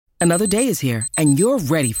Another day is here, and you're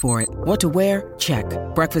ready for it. What to wear? Check.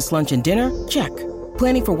 Breakfast, lunch, and dinner? Check.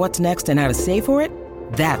 Planning for what's next and how to save for it?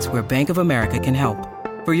 That's where Bank of America can help.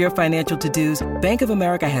 For your financial to-dos, Bank of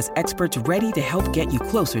America has experts ready to help get you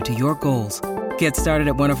closer to your goals. Get started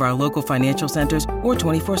at one of our local financial centers or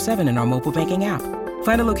 24/7 in our mobile banking app.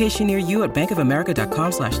 Find a location near you at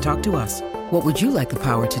bankofamerica.com/talktous. What would you like the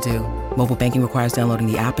power to do? Mobile banking requires downloading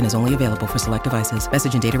the app and is only available for select devices.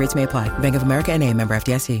 Message and data rates may apply. Bank of America N.A., member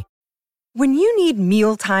FDIC. When you need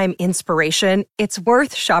mealtime inspiration, it's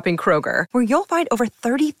worth shopping Kroger, where you'll find over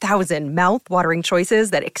 30,000 mouth-watering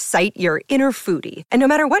choices that excite your inner foodie. And no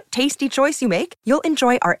matter what tasty choice you make, you'll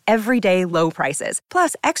enjoy our everyday low prices,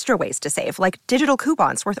 plus extra ways to save, like digital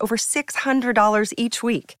coupons worth over $600 each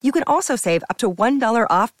week. You can also save up to $1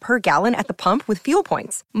 off per gallon at the pump with fuel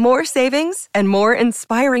points. More savings and more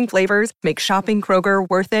inspiring flavors make shopping Kroger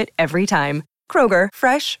worth it every time. Kroger,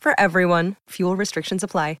 fresh for everyone. Fuel restrictions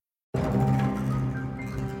apply.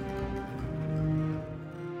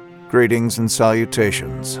 Greetings and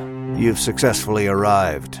salutations. You've successfully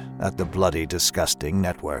arrived at the Bloody Disgusting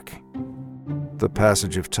Network. The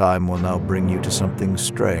passage of time will now bring you to something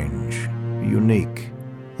strange, unique,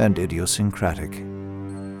 and idiosyncratic.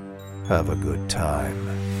 Have a good time.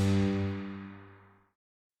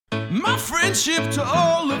 My friendship to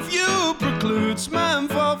all of you precludes my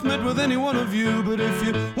involvement with any one of you. But if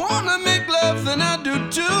you wanna make love, then I do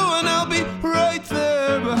too, and I'll be right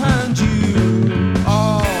there behind you.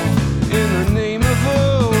 All in the name of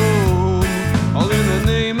oh, all in the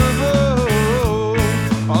name of oh,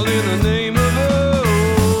 all in the name of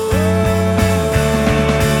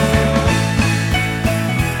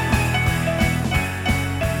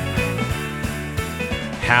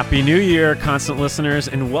Happy New Year, constant listeners,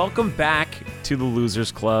 and welcome back to the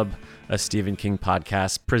Losers Club, a Stephen King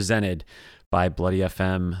podcast presented by Bloody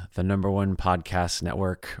FM, the #1 podcast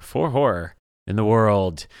network for horror in the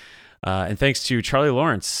world. And thanks to Charlie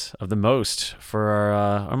Lawrence of The Most for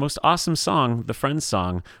our most awesome song, the Friends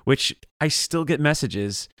song, which I still get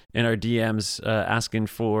messages in our DMs asking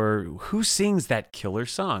for who sings that killer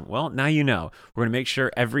song. Well, now you know. We're going to make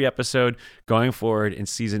sure every episode going forward in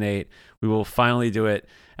season 8, we will finally do it.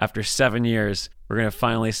 After 7 years, we're going to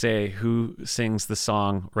finally say who sings the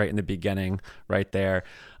song right in the beginning, right there.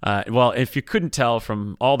 Well, if you couldn't tell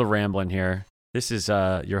from all the rambling here, this is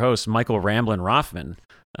your host, Michael Ramblin' Rothman,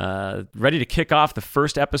 ready to kick off the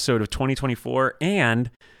first episode of 2024 and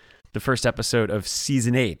the first episode of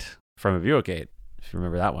season 8 from Ebuicate. If you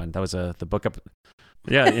remember that one, that was the book up.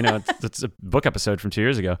 Yeah, you know, it's a book episode from 2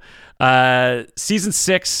 years ago. Season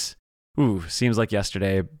 6. Ooh, seems like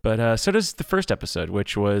yesterday, but so does the first episode,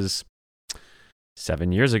 which was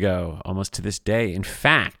 7 years ago, almost to this day. In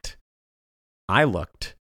fact, I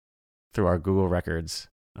looked through our Google records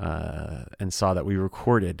and saw that we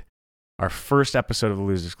recorded our first episode of the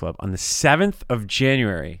Losers Club on the 7th of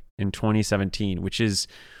January in 2017, which is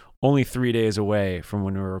only 3 days away from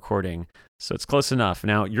when we were recording. So it's close enough.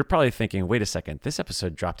 Now, you're probably thinking, wait a second, this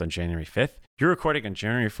episode dropped on January 5th. You're recording on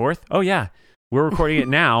January 4th? Oh, yeah. We're recording it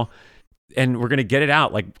now. And we're going to get it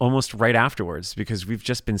out like almost right afterwards because we've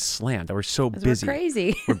just been slammed. We're so busy. We're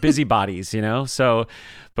crazy. We're busybodies, you know? So,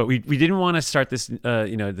 but we didn't want to start this,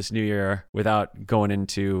 this new year without going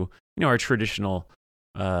into, our traditional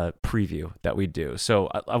preview that we do. So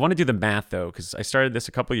I want to do the math though, because I started this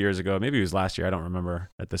a couple years ago. Maybe it was last year. I don't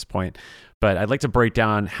remember at this point, but I'd like to break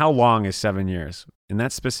down how long is 7 years. And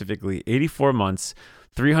that's specifically 84 months,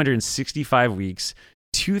 365 weeks,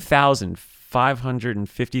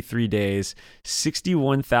 2,553 days,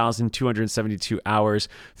 61,272 hours,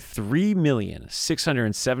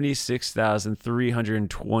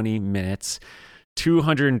 3,676,320 minutes,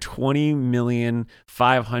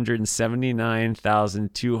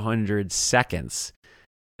 220,579,200 seconds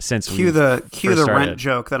since cue the started. rent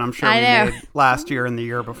joke that I'm sure we made last year and the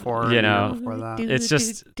year before. And the year before that. It's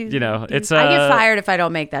just it's. I get fired if I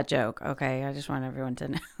don't make that joke. Okay, I just want everyone to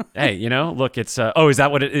know. Hey, look, it's is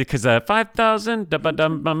that what it is? Because 5,000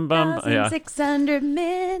 yeah, 600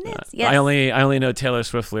 minutes. Yes. I only know Taylor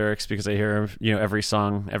Swift lyrics because I hear every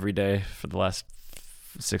song every day for the last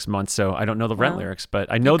 6 months, so I don't know the Rent lyrics,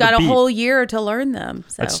 but I know the beat. Got a whole year to learn them.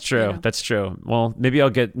 So, that's true. That's true. Well, maybe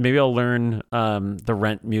I'll learn the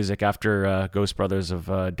Rent music after Ghost Brothers of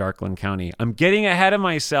Darkland County. I'm getting ahead of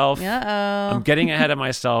myself. I'm getting ahead of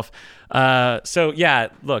myself. So yeah,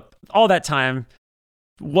 look, all that time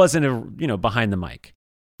wasn't behind the mic.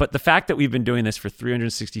 But the fact that we've been doing this for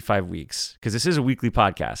 365 weeks, because this is a weekly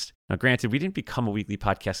podcast. Now, granted, we didn't become a weekly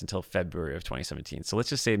podcast until February of 2017. So let's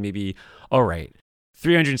just say maybe, all right,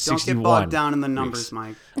 Don't get 361. bogged down in the numbers, weeks.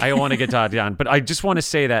 Mike. I don't want to get bogged down, but I just want to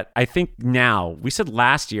say that I think now, we said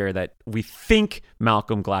last year that we think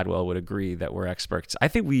Malcolm Gladwell would agree that we're experts. I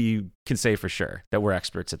think we can say for sure that we're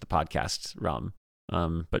experts at the podcast realm.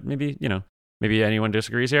 But maybe anyone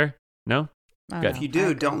disagrees here? No? Good. If you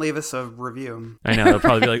do, don't leave us a review. I know. They'll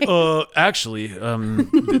probably be like, actually,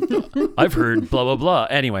 I've heard blah, blah, blah.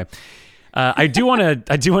 Anyway, I do want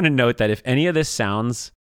to note that if any of this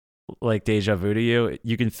sounds like deja vu to you,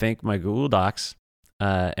 you can thank my Google Docs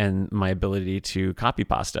and my ability to copy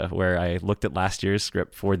pasta, where I looked at last year's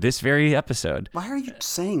script for this very episode. Why are you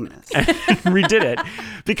saying this? Redid it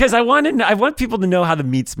because I want people to know how the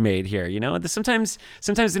meat's made here. You know, sometimes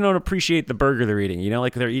they don't appreciate the burger they're eating. You know,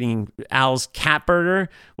 like they're eating Al's cat burger.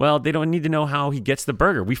 Well, they don't need to know how he gets the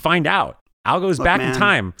burger. We find out. Al goes back in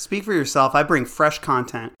time. Speak for yourself. I bring fresh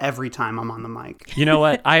content every time I'm on the mic. You know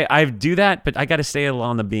what? I do that, but I got to stay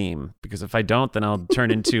along the beam, because if I don't, then I'll turn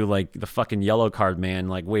into like the fucking yellow card man,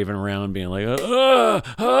 like waving around, being like,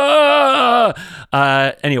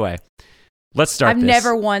 anyway, let's start. I've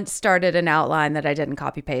never once started an outline that I didn't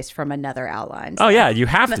copy paste from another outline. So. Oh yeah, you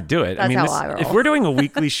have to do it. That's how I roll. If we're doing a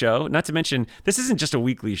weekly show, not to mention this isn't just a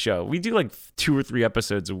weekly show. We do like 2 or 3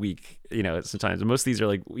 episodes a week. You know, sometimes most of these are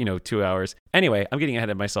like 2 hours. Anyway, I'm getting ahead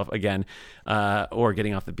of myself again, or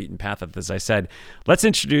getting off the beaten path. As I said, let's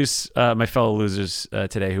introduce my fellow losers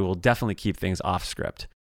today, who will definitely keep things off script.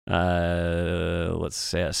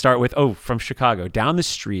 Let's start with from Chicago, down the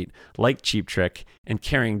street like Cheap Trick and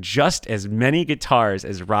carrying just as many guitars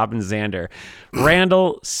as Robin Zander.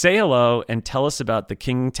 Randall, say hello and tell us about the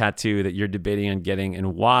King tattoo that you're debating on getting,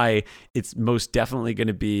 and why it's most definitely going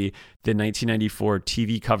to be the 1994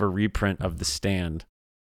 TV cover reprint of The Stand.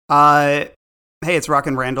 Hey, it's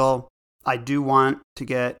Rockin' Randall. I do want to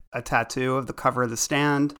get a tattoo of the cover of The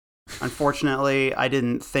Stand. Unfortunately, I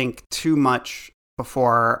didn't think too much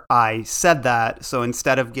before I said that. So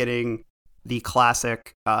instead of getting the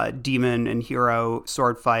classic demon and hero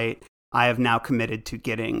sword fight, I have now committed to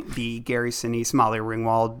getting the Gary Sinise, Molly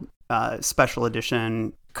Ringwald special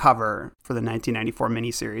edition cover for the 1994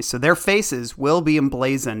 miniseries. So their faces will be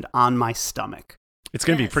emblazoned on my stomach. It's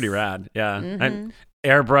going to be pretty rad. Yeah. Mm-hmm.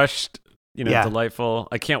 Airbrushed, delightful.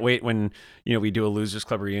 I can't wait when, we do a Losers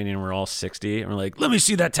Club reunion and we're all 60 and we're like, let me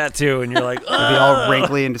see that tattoo. And you're like, it'll be all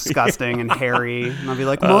wrinkly and disgusting and hairy. And I'll be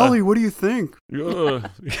like, Molly, what do you think?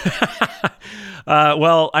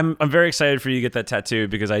 Well, I'm very excited for you to get that tattoo,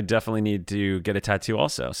 because I definitely need to get a tattoo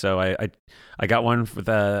also. So I got one with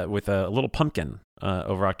a little pumpkin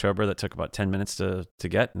over October that took about 10 minutes to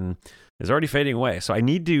get, and is already fading away. So I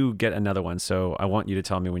need to get another one. So I want you to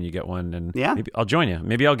tell me when you get one, and maybe I'll join you.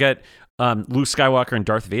 Maybe I'll get Luke Skywalker and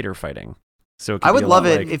Darth Vader fighting. So I would love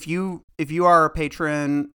it if you are a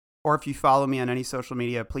patron, or if you follow me on any social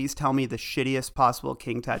media, please tell me the shittiest possible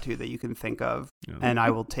King tattoo that you can think of, and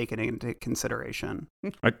I will take it into consideration.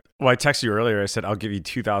 I texted you earlier. I said, I'll give you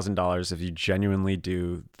 $2,000 if you genuinely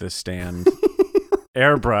do The Stand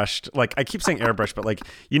airbrushed. Like, I keep saying airbrushed, but like,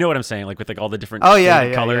 you know what I'm saying? Like with like all the different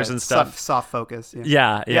colors and stuff. Soft focus.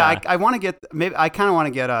 Yeah. I want to get, I kind of want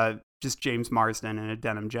to get just James Marsden in a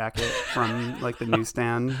denim jacket from like the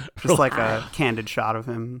newsstand. Just like a candid shot of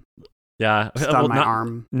him. Yeah, on my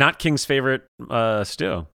arm. Not King's favorite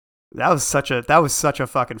stew. That was such a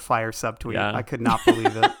fucking fire subtweet. Yeah. I could not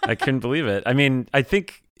believe it. I couldn't believe it. I mean, I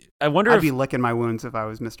wonder I'd be licking my wounds if I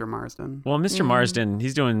was Mr. Marsden. Well, Mr. Marsden,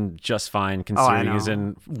 he's doing just fine considering he's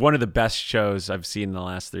in one of the best shows I've seen in the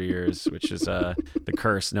last 3 years, which is The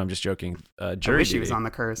Curse. No, I'm just joking. Jury I wish Duty. He was on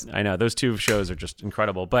The Curse. I know. Those 2 shows are just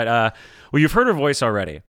incredible. But, well, you've heard her voice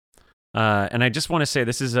already. And I just want to say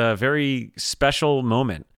this is a very special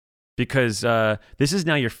moment, because this is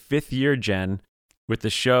now your 5th year, Jen, with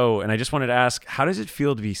the show. And I just wanted to ask, how does it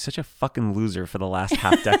feel to be such a fucking loser for the last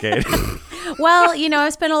half decade? Well,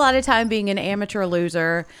 I've spent a lot of time being an amateur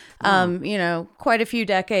loser, quite a few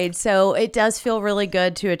decades. So it does feel really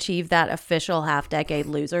good to achieve that official half-decade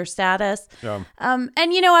loser status. Yeah. And,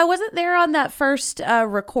 I wasn't there on that first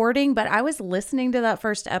recording, but I was listening to that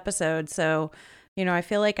first episode. So, I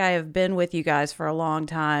feel like I have been with you guys for a long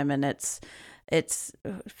time, and it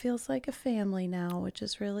feels like a family now, which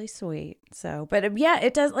is really sweet. So, but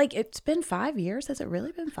it does, like, it's been 5 years. Has it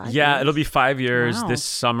really been 5 years? Yeah, it'll be 5 years this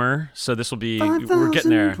summer. So this will be, we're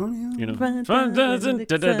getting there.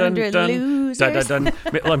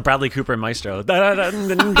 5,000 Bradley Cooper and Maestro.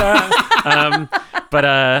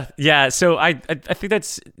 So I think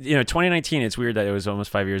that's, 2019, it's weird that it was almost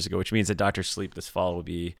 5 years ago, which means that Dr. Sleep this fall will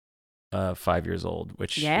be 5 years old,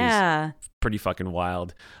 which is pretty fucking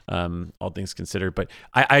wild, all things considered. But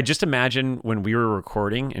I just imagine when we were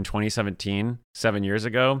recording in 2017, 7 years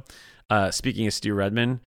ago, speaking of Stu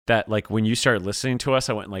Redman, that like when you started listening to us,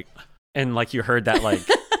 I went like, and like you heard that like,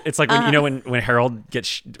 it's like when, you know, when Harold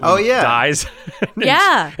gets, dies.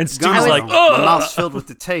 And Stu's like, oh, my mouth's filled with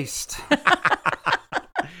the taste.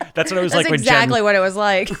 That's what it was That's like exactly what it was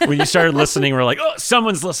like. when you started listening. We're like, oh,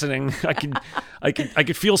 someone's listening. I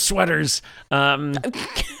could feel sweaters.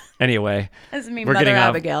 Anyway, that's me, we're Mother getting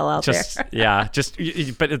Abigail out there. Yeah,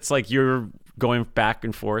 but it's like you're going back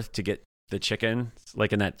and forth to get the chicken,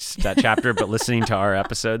 like in that chapter, but listening to our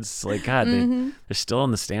episodes, like God, they're still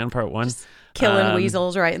in the stand part one. Just killing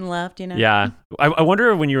weasels right and left, you know? Yeah. I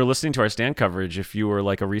wonder when you were listening to our stand coverage, if you were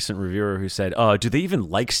like a recent reviewer who said, oh, do they even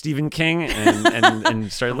like Stephen King?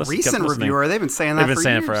 And started listening. Recent reviewer, they've been saying that for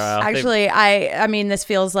years. For a while. Actually, I mean, this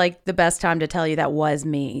feels like the best time to tell you that was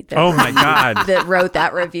me. Oh my God. That wrote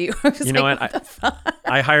that review. You know what?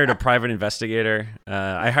 I hired a private investigator.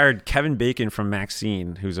 I hired Kevin Bacon from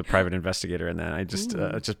Maxine, who's a private investigator. And then I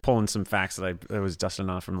just pulling some facts that I was dusting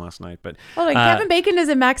off from last night. But Kevin Bacon is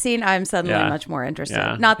in Maxine. I'm suddenly much more interested.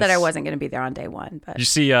 Yeah. Not that I wasn't going to be there on day one, but did you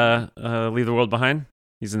see Leave the World Behind?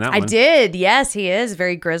 He's in that one. I did. Yes, he is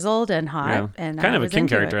very grizzled and hot, Yeah. and kind of a King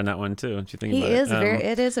character in that one too. If you think about it,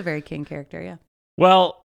 it is a very King character. Yeah.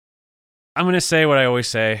 Well, I'm going to say what I always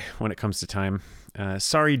say when it comes to time.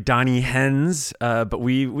 Sorry, Donnie Hens, but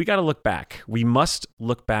we got to look back. We must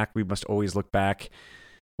look back. We must always look back.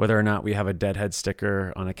 Whether or not we have a Deadhead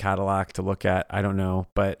sticker on a Cadillac to look at, I don't know.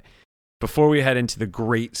 But before we head into the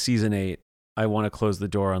great season 8, I want to close the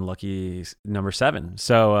door on lucky number 7.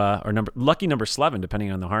 So, lucky number 11,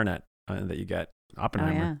 depending on the Harnett that you get.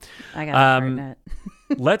 Oppenheimer. Oh, yeah. I got Harnett.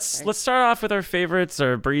 Let's start off with our favorites,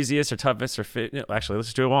 or breeziest, or toughest, or actually,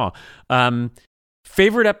 let's do them all.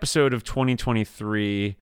 Favorite episode of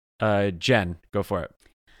 2023. Jen, go for it.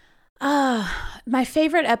 My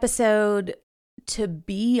favorite episode to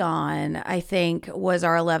be on, I think, was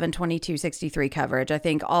our 11/22/63 coverage. I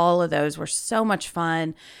think all of those were so much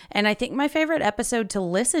fun. And I think my favorite episode to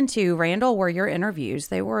listen to, Randall, were your interviews.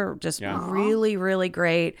 They were just really, really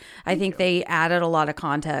great. I think they added a lot of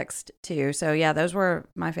context too. So yeah, those were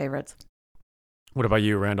my favorites. What about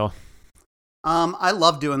you, Randall? I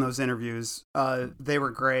love doing those interviews. They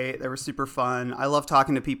were great. They were super fun. I love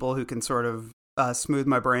talking to people who can sort of smooth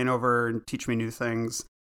my brain over and teach me new things.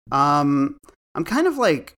 I'm kind of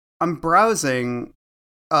like, I'm browsing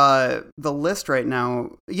the list right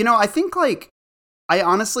now. You know, I think like, I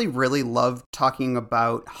honestly really love talking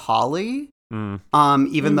about Holly.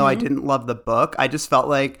 Even though I didn't love the book. I just felt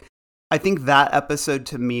like, I think that episode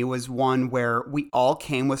to me was one where we all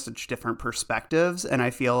came with such different perspectives. And I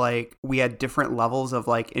feel like we had different levels of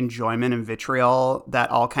like enjoyment and vitriol that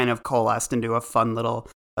all kind of coalesced into a fun little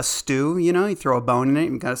a stew, you know, you throw a bone in it,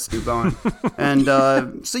 you got a stew bone. And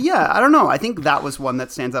so, yeah, I don't know. I think that was one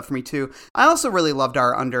that stands out for me, too. I also really loved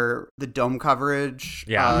our Under the Dome coverage.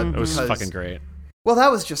 Yeah, it was fucking great. Well,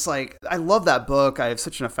 that was just like, I love that book. I have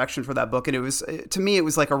such an affection for that book. And it was, to me, it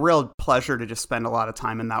was like a real pleasure to just spend a lot of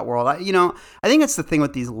time in that world. I think it's the thing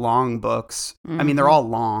with these long books. I mean, they're all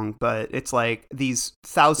long, but it's like these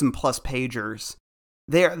 1,000+ pagers.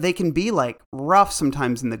 They can be like rough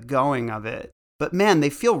sometimes in the going of it. But man, they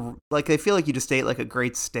feel like you just ate like a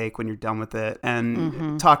great steak when you're done with it.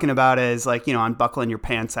 And talking about it is like, you know, unbuckling your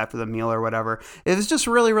pants after the meal or whatever. It was just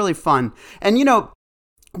really, really fun. And, you know,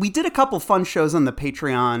 we did a couple fun shows on the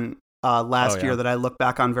Patreon last year that I look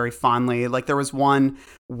back on very fondly. Like there was one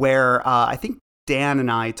where I think Dan and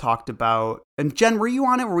I talked about, and Jen, were you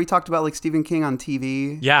on it? Where we talked about like Stephen King on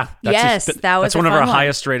TV? Yeah. That's one of our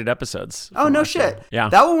highest rated episodes. Oh, no shit. Show. Yeah.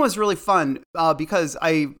 That one was really fun because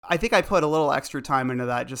I think I put a little extra time into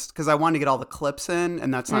that just because I wanted to get all the clips in,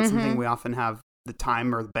 and that's not something we often have the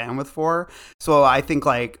time or the bandwidth for. So I think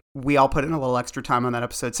like we all put in a little extra time on that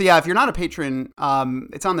episode. So yeah, if you're not a patron,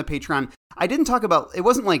 it's on the Patreon. I didn't talk about, it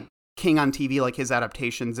wasn't like King on TV, like his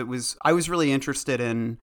adaptations. I was really interested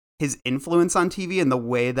in his influence on TV and the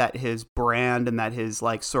way that his brand and that his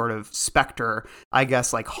like sort of specter, I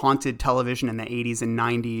guess, like haunted television in the 80s and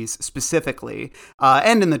 90s specifically,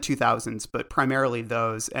 and in the 2000s, but primarily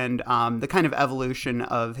those, and the kind of evolution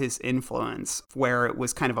of his influence, where it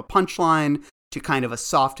was kind of a punchline to kind of a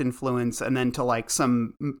soft influence, and then to like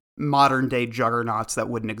some modern day juggernauts that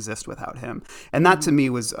wouldn't exist without him. And that to me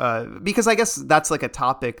was, because I guess that's like a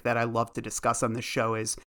topic that I love to discuss on this show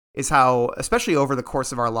is how, especially over the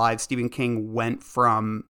course of our lives, Stephen King went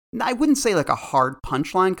from, I wouldn't say like a hard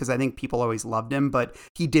punchline, because I think people always loved him, but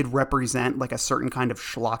he did represent like a certain kind of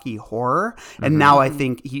schlocky horror. And now I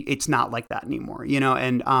think it's not like that anymore, you know?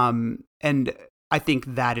 And I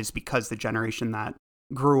think that is because the generation that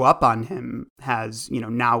grew up on him has,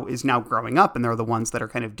 now is now growing up, and they're the ones that are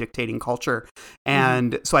kind of dictating culture.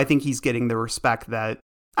 And so I think he's getting the respect that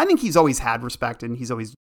I think he's always had respect, and he's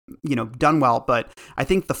always, done well. But I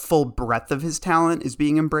think the full breadth of his talent is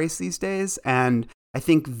being embraced these days. And I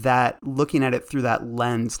think that looking at it through that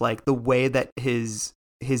lens, like the way that his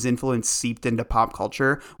influence seeped into pop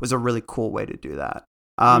culture was a really cool way to do that.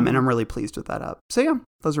 And I'm really pleased with that. So yeah,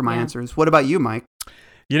 those are my answers. What about you, Mike?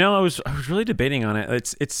 I was really debating on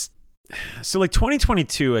it. It's so like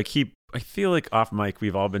 2022. I feel like off mic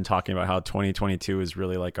we've all been talking about how 2022 is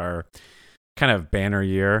really like our kind of banner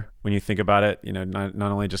year when you think about it. Not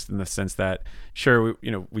only just in the sense that sure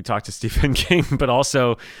we talked to Stephen King, but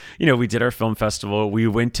also we did our film festival. We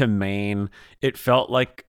went to Maine. It felt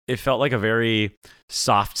like a very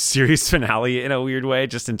soft series finale in a weird way,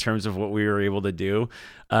 just in terms of what we were able to do.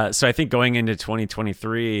 So I think going into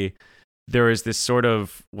 2023, there was this sort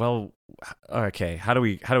of, well, okay, how do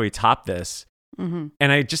we top this? And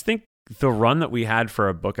I just think the run that we had for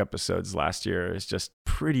our book episodes last year is just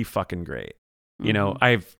pretty fucking great.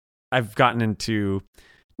 I've gotten into,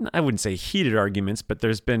 I wouldn't say heated arguments, but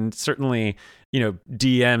there's been certainly,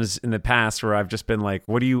 DMs in the past where I've just been like,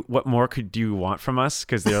 what more do you want from us?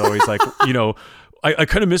 Because they're always like, I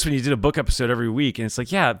kind of miss when you did a book episode every week. And it's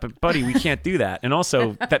like, yeah, but buddy, we can't do that. And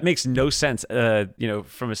also that makes no sense,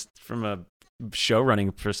 from a show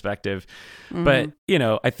running perspective. But,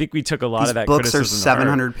 I think we took a lot These of that books criticism. Books are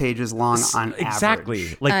 700 pages long on exactly.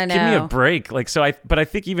 average. Like, give me a break. Like, but I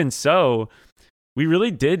think even so, we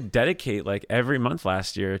really did dedicate like every month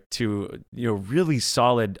last year to, really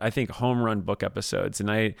solid, I think, home run book episodes.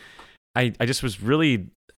 And I just was really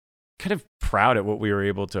kind of proud at what we were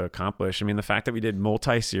able to accomplish. I mean, the fact that we did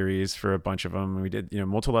multi-series for a bunch of them, we did,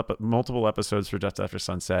 multiple episodes for Just After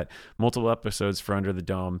Sunset, multiple episodes for Under the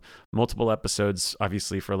Dome, multiple episodes,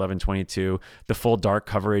 obviously, for 11/22. The full dark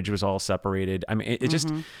coverage was all separated. I mean, it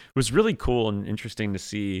just was really cool and interesting to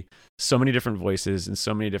see so many different voices and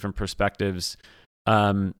so many different perspectives.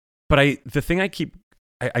 But the thing I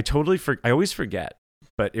always forget,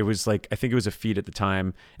 but it was like, I think it was a feat at the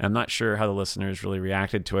time, and I'm not sure how the listeners really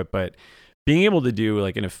reacted to it, but being able to do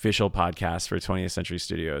like an official podcast for 20th Century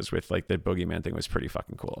Studios with like the Boogeyman thing was pretty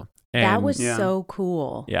fucking cool. And that was so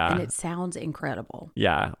cool. Yeah. And it sounds incredible.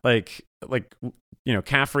 Yeah. Like,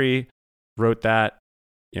 Caffrey wrote that,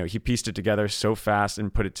 he pieced it together so fast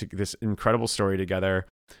and put it to this incredible story together.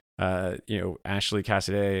 Ashley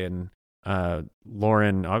Cassidy and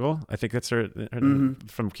Lauren Ogle, I think that's her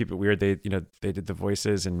from Keep It Weird. They did the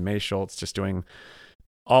voices, and May Schultz just doing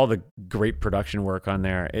all the great production work on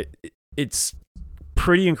there. It's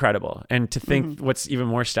pretty incredible. And to think what's even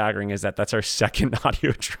more staggering is that that's our second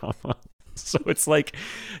audio drama. So it's like,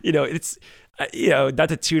 it's not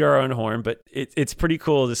to toot our own horn, but it's pretty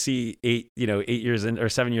cool to see 8 years in or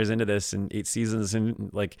 7 years into this and 8 seasons,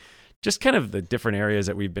 and like just kind of the different areas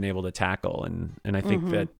that we've been able to tackle. And I think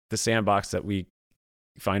that the sandbox that we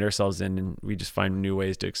find ourselves in, and we just find new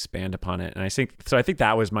ways to expand upon it. And I think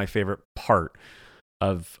that was my favorite part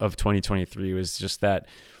of 2023, was just that,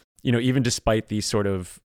 even despite these sort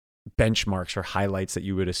of benchmarks or highlights that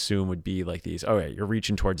you would assume would be like these, oh yeah, you're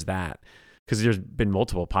reaching towards that. Because there's been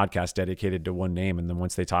multiple podcasts dedicated to one name. And then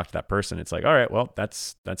once they talk to that person, it's like, all right, well,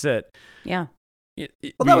 that's it. Yeah.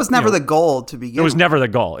 That was never the goal to begin. It was never the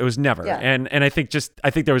goal. It was never. Yeah. And I think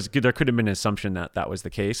there could have been an assumption that was the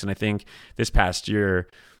case. And I think this past year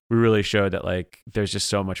we really showed that like there's just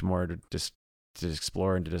so much more to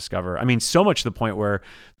explore and to discover. I mean, so much to the point where,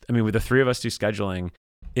 with the three of us do scheduling,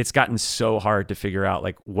 it's gotten so hard to figure out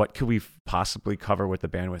like what could we possibly cover with the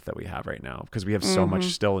bandwidth that we have right now, because we have so much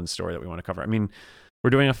still in store that we want to cover. I mean,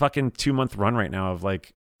 we're doing a fucking 2-month run right now of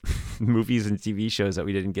like movies and TV shows that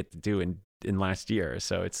we didn't get to do in last year.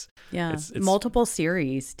 So it's multiple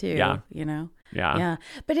series too. Yeah. Yeah.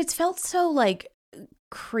 But it's felt so like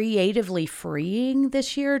creatively freeing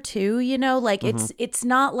this year too, like it's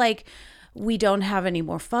not like we don't have any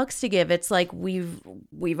more fucks to give. It's like we've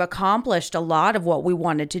accomplished a lot of what we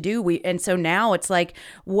wanted to do. And so now it's like,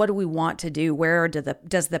 what do we want to do? Where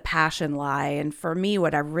does the passion lie? And for me,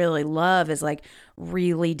 what I really love is like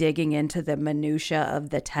really digging into the minutia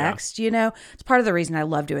of the text. It's part of the reason I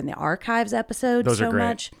love doing the archives episodes. Those so are great.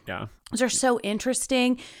 Much. Yeah. Those are so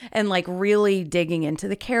interesting, and like really digging into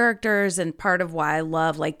the characters. And part of why I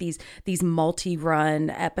love like these multi-run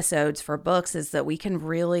episodes for books is that we can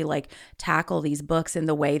really like tackle these books in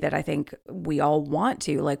the way that I think we all want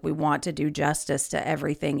to. Like we want to do justice to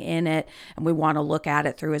everything in it, and we want to look at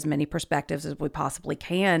it through as many perspectives as we possibly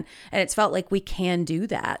can. And it's felt like we can do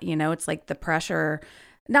that. It's like the pressure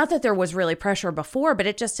not that there was really pressure before, but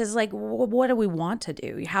it just is like, what do we want to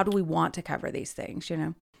do? How do we want to cover these things, you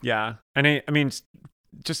know? Yeah. And I mean,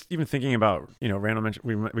 just even thinking about, you know, Randall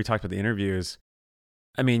mentioned, we talked about the interviews.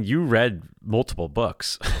 I mean, you read multiple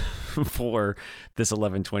books for this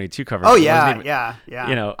 11/22 cover. Oh yeah.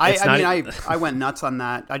 You know, I went nuts on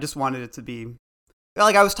that. I just wanted it to be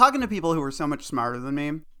like, I was talking to people who were so much smarter than me,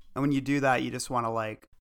 and when you do that, you just want to like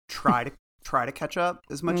try to catch up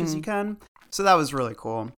as much as you can. So that was really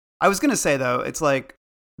cool. I was gonna say though, it's like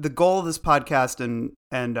the goal of this podcast and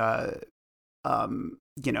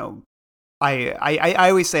you know, I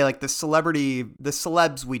always say like the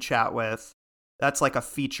celebs we chat with, that's like a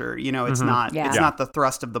feature, you know, it's not the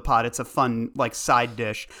thrust of the pod. It's a fun like side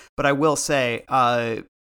dish. But I will say,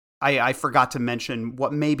 I forgot to mention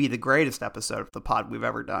what may be the greatest episode of the pod we've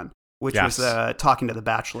ever done, which was talking to The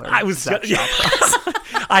Bachelor. Which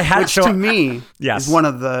to me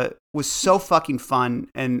was so fucking fun.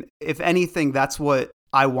 And if anything, that's what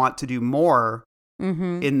I want to do more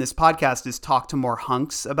in this podcast, is talk to more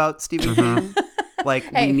hunks about Stephen King.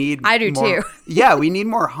 Like, we need I do more, too. Yeah, we need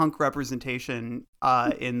more hunk representation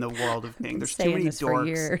in the world of King. There's too many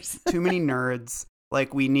dorks, too many nerds.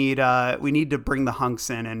 Like, we need to bring the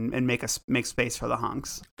hunks in and make space for the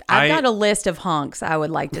hunks. I've got a list of hunks I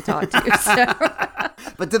would like to talk to. So.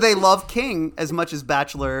 But do they love King as much as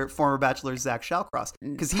former Bachelor Zach Shallcross?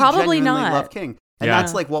 Because he Probably genuinely not. loved King, and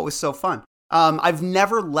that's like what was so fun. I've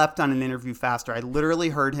never leapt on an interview faster. I literally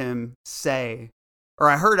heard him say,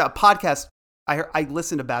 or I heard a podcast. I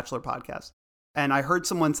listened to Bachelor podcast, and I heard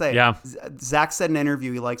someone say, Zach said in an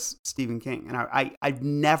interview he likes Stephen King, and I've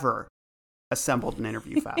never assembled an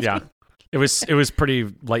interview faster. Yeah, it was pretty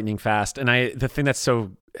lightning fast. And the thing that's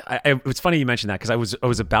so, it's funny you mentioned that, because I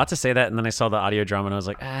was about to say that, and then I saw the audio drama, and I was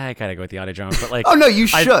like, I gotta go with the audio drama. But like, oh no, you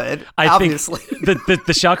should. I obviously think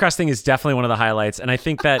the Shallcross thing is definitely one of the highlights, and I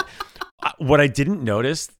think that what I didn't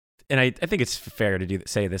notice. And I think it's fair to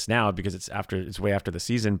say this now because it's way after the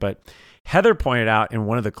season, but Heather pointed out in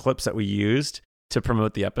one of the clips that we used to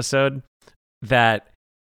promote the episode that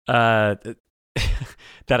that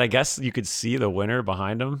I guess you could see the winner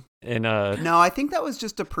behind him. No, I think that was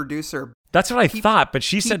just a producer. That's what I thought, but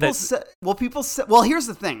she said that. People said, well, here's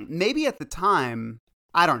the thing. Maybe at the time,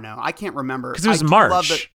 I don't know. I can't remember. Because it was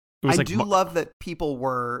March. I do love that people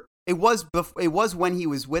were. It was when he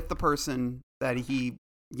was with the person that he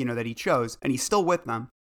chose, and he's still with them.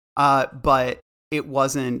 But it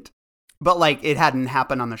wasn't, but like it hadn't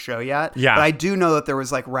happened on the show yet. Yeah. But I do know that there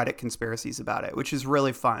was like Reddit conspiracies about it, which is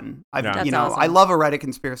really fun. Awesome. I love a Reddit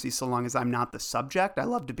conspiracy so long as I'm not the subject. I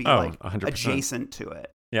love to be 100%. adjacent to it.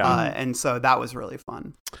 Yeah. And so that was really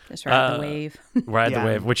fun. Just ride the wave. Ride the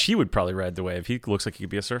wave, which he would probably ride the wave. He looks like he could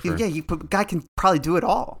be a surfer. Yeah, guy can probably do it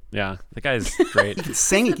all. Yeah, the guy's great. He can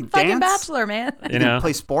sing, he can Fucking dance. Bachelor, man. He can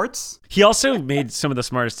play sports. He also made some of the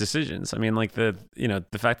smartest decisions. I mean, like the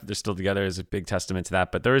fact that they're still together is a big testament to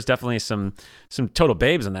that. But there was definitely some total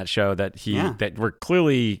babes on that show that that were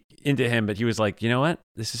clearly into him, but he was like, you know what,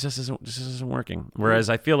 this isn't working. Whereas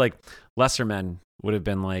I feel like lesser men would have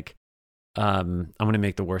been like, I'm going to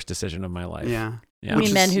make the worst decision of my life. Yeah. You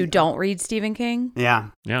mean men who don't read Stephen King?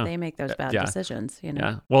 Yeah. They make those bad decisions, you know?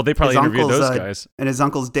 Yeah. Well, they probably interviewed those guys. And his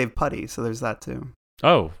uncle's Dave Putty, so there's that too.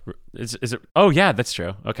 Oh, is it? Oh, yeah, that's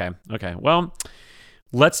true. Okay. Well,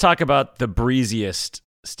 let's talk about the breeziest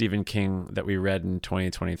Stephen King that we read in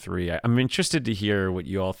 2023. I'm interested to hear what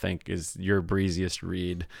you all think is your breeziest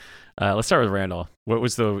read. Let's start with Randall. What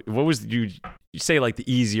was you say like the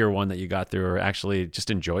easier one that you got through, or actually just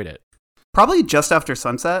enjoyed it? Probably Just After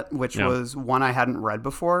Sunset, which was one I hadn't read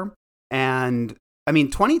before. And I mean,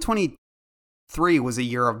 2023 was a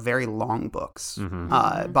year of very long books,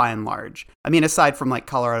 by and large. I mean, aside from like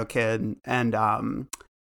Colorado Kid and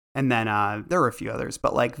then there were a few others,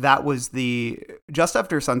 but like that was Just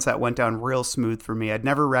After Sunset went down real smooth for me. I'd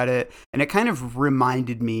never read it, and it kind of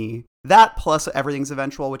reminded me that, plus Everything's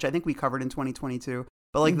Eventual, which I think we covered in 2022.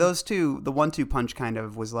 But like those two, the 1-2 punch kind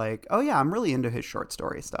of was like, oh yeah, I'm really into his short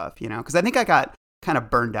story stuff, you know? Because I think I got kind of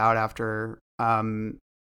burned out after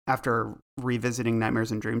revisiting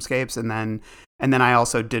Nightmares and Dreamscapes, and then I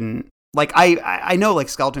also didn't like. I know like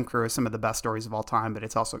Skeleton Crew is some of the best stories of all time, but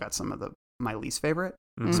it's also got some of my least favorite.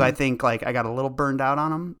 Mm-hmm. So I think like I got a little burned out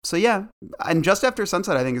on them. So yeah, and Just After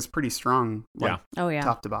Sunset I think is pretty strong. Like,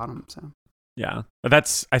 top to bottom. So. Yeah,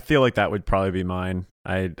 I feel like that would probably be mine.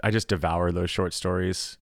 I just devour those short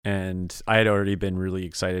stories, and I had already been really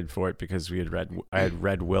excited for it because I had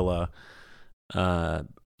read Willa,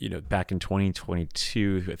 back in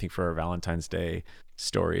 2022, I think for our Valentine's Day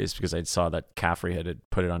stories, because I saw that Caffrey had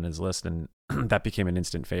put it on his list, and that became an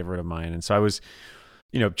instant favorite of mine. And so I was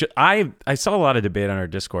I saw a lot of debate on our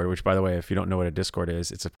Discord, which, by the way, if you don't know what a Discord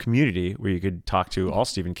is, it's a community where you could talk to all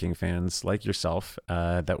Stephen King fans like yourself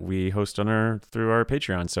that we host through our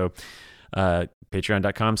Patreon. So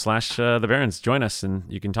patreon.com/The Barons. Join us and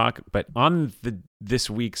you can talk. But on this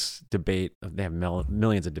week's debate, they have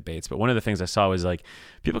millions of debates, but one of the things I saw was like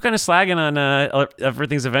people kind of slagging on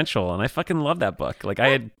Everything's Eventual, and I fucking love that book. Like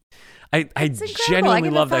I genuinely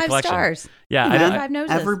love that collection. Stars. Yeah,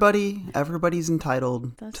 everybody's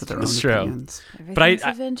entitled to their own opinions. But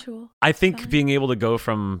I think being able to go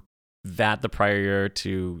from that the prior year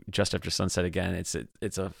to Just After Sunset again,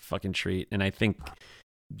 it's a fucking treat. And I think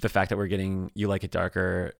the fact that we're getting You Like It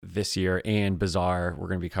Darker this year and Bizarre we're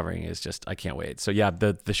going to be covering is just, I can't wait. So yeah,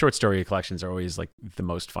 the short story collections are always like the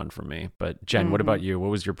most fun for me. But Jen, what about you? What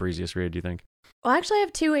was your breeziest read, do you think? Well, actually, I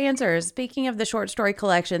have two answers. Speaking of the short story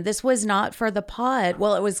collection, this was not for the pod.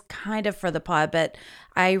 Well, it was kind of for the pod, but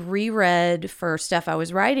I reread for stuff I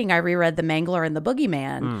was writing. I reread The Mangler and The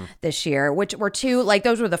Boogeyman this year, which were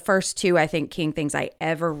those were the first two, I think, King things I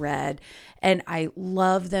ever read. And I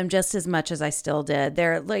love them just as much as I still did.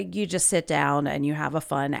 They're like, you just sit down and you have a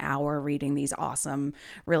fun hour reading these awesome,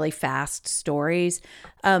 really fast stories.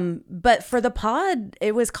 But for the pod,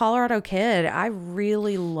 it was Colorado Kid. I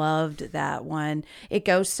really loved that one. It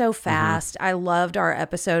goes so fast. I loved our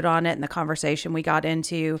episode on it and the conversation we got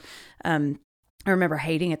into. I remember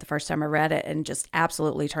hating it the first time I read it and just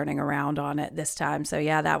absolutely turning around on it this time. So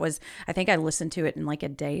yeah, I think I listened to it in like a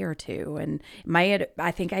day or two, and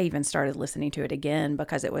I think I even started listening to it again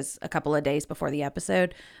because it was a couple of days before the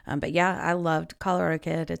episode. But yeah, I loved Colorado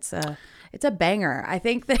Kid. It's a banger. I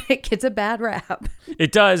think that it gets a bad rap.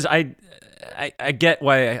 It does. I get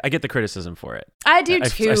why I get the criticism for it. I do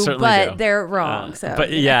too, but they're wrong.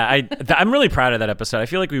 But yeah, I'm really proud of that episode. I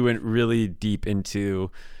feel like we went really deep into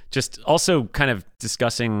just also kind of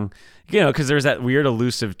discussing, because there's that weird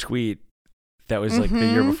elusive tweet that was like the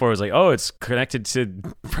year before. It was like, oh, it's connected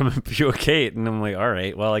from a Buick 8. And I'm like, all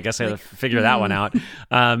right, well, I guess I have to figure that one out.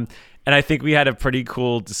 And I think we had a pretty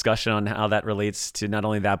cool discussion on how that relates to not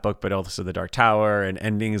only that book, but also The Dark Tower and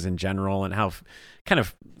endings in general, and how kind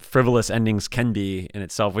of frivolous endings can be in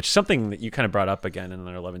itself, which is something that you kind of brought up again in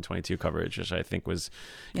our 11/22 coverage, which I think was,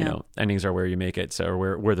 endings are where you make it, so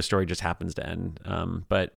where the story just happens to end.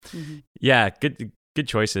 But yeah, good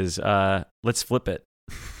choices. Let's flip it.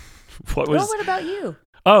 What about you?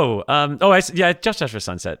 Just After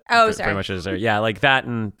Sunset. Oh, sorry. Pretty much is there. Yeah, like that,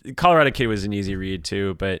 and Colorado Kid was an easy read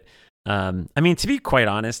too. But I mean, to be quite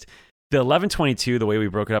honest, the 11/22, the way we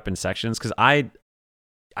broke it up in sections, because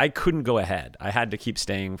I couldn't go ahead. I had to keep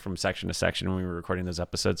staying from section to section when we were recording those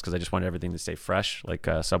episodes because I just wanted everything to stay fresh, like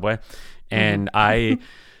Subway. And I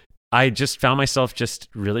just found myself just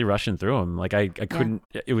really rushing through them. Like I couldn't.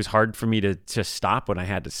 It was hard for me to stop when I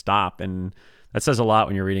had to stop, and that says a lot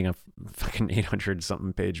when you're reading a fucking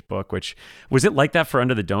 800-something page book. Which was it like that for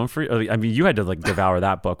Under the Dome for you? I mean, you had to like devour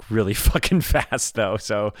that book really fucking fast though.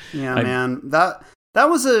 So yeah, man, that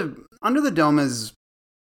was Under the Dome is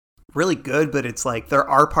really good, but it's like there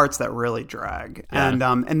are parts that really drag, and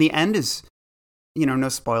the end is, no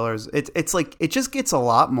spoilers. It's like it just gets a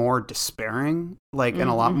lot more despairing, like and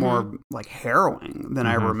a lot more like harrowing than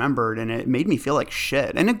I remembered, and it made me feel like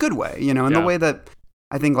shit in a good way, in the way that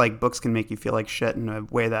I think like books can make you feel like shit in a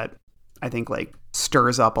way that I think like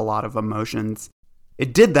stirs up a lot of emotions.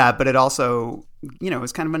 It did that, but it also, it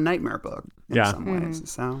was kind of a nightmare book in some ways.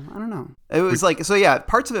 So I don't know. It was like, so yeah,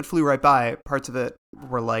 parts of it flew right by. Parts of it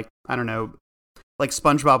were like, I don't know, like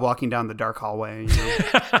SpongeBob walking down the dark hallway.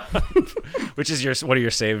 Which is what are your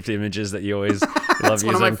saved images that you always love That's using?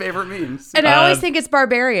 One of my favorite memes. And I always think it's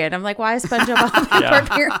Barbarian. I'm like, why is SpongeBob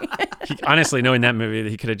Barbarian? Honestly, knowing that movie,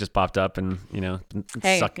 he could have just popped up and,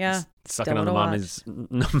 sucking on the mom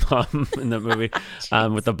in that movie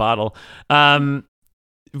with the bottle.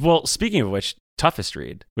 Well, speaking of which, toughest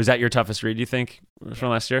read. Was that your toughest read, you think,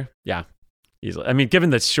 from last year? Yeah, easily. I mean, given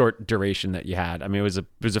the short duration that you had, I mean, it was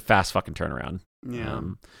a fast fucking turnaround. Yeah.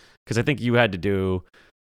 Because I think you had to do,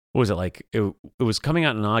 what was it like? It was coming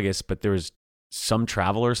out in August, but there was some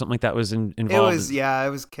travel or something like that was involved. It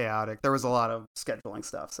was chaotic. There was a lot of scheduling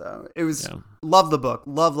stuff. So it was, love the book.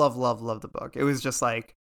 Love the book. It was just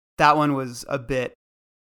like, that one was a bit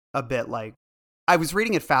like, I was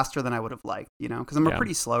reading it faster than I would have liked, because I'm a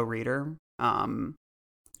pretty slow reader.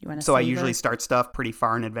 So I usually start stuff pretty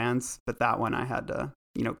far in advance, but that one I had to,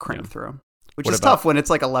 crank through, which is tough when it's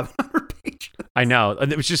like 1,100 pages. I know,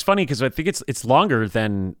 and it was just funny because I think it's longer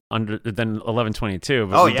than 1122.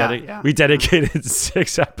 But we dedicated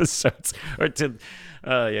 6 episodes or to.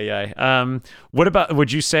 What about?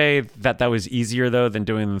 Would you say that was easier though than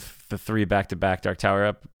doing the 3 back-to-back Dark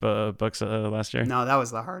Tower books last year? No, that was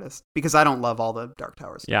the hardest because I don't love all the Dark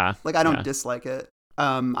Tower stuff. Yeah, like I don't dislike it.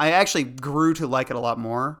 I actually grew to like it a lot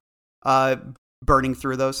more. Burning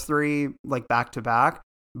through those 3 like back to back,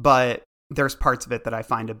 but there's parts of it that I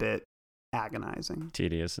find a bit agonizing,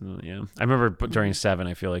 tedious, and I remember during 7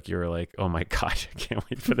 I feel like you were like, oh my god, I can't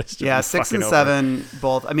wait for this to be 6 and over. 7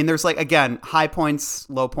 both. I mean, there's like, again, high points,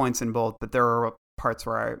 low points in both, but there were parts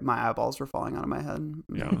where my eyeballs were falling out of my head.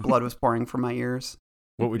 Blood was pouring from my ears.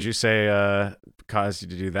 What would you say caused you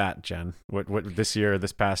to do that, Jen? What this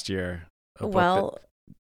past year? Well,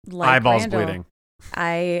 like eyeballs Randall, bleeding.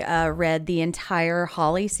 I read the entire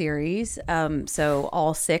Holly series, so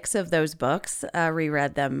all 6 of those books,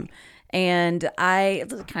 reread them. And I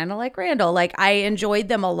kind of like Randall, like I enjoyed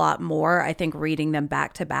them a lot more. I think reading them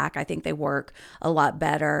back to back, I think they work a lot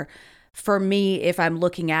better for me if I'm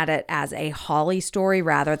looking at it as a Holly story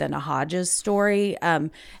rather than a Hodges story.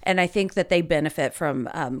 And I think that they benefit from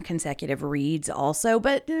consecutive reads also,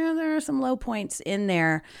 but there are some low points in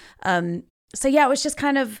there. So yeah, it was just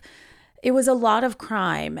it was a lot of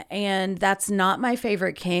crime, and that's not my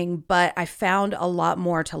favorite King, but I found a lot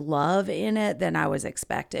more to love in it than I was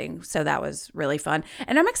expecting. So that was really fun.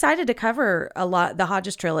 And I'm excited to cover the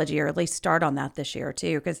Hodges trilogy, or at least start on that this year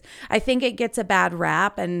too, because I think it gets a bad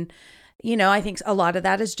rap, and I think a lot of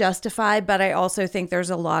that is justified, but I also think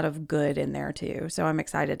there's a lot of good in there too. So I'm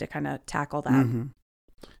excited to kind of tackle that. Mm-hmm.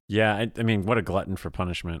 Yeah, I mean, what a glutton for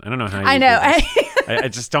punishment. I don't know how you I know. I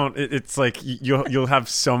just don't. It's like you'll have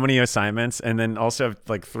so many assignments, and then also have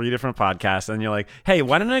like 3 different podcasts, and you're like, hey,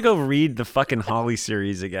 why don't I go read the fucking Holly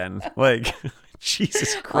series again? Like,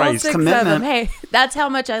 Jesus Christ. All 6 commitment. of them. Hey, that's how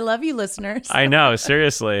much I love you, listeners. I know,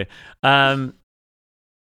 seriously. I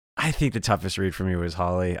think the toughest read for me was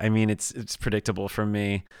Holly. I mean, it's predictable for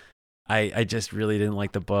me. I just really didn't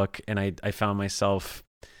like the book, and I found myself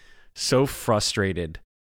so frustrated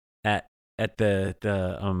at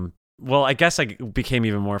the well, I guess I became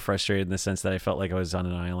even more frustrated in the sense that I felt like I was on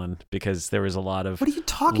an island because there was a lot of What are you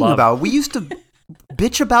talking about? We used to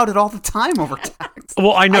bitch about it all the time over text.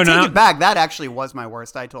 Well, I know I now. take it back. That actually was my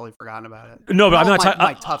worst. I totally forgotten about it. No, but I'm not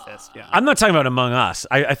my toughest. Yeah, I'm not talking about Among Us.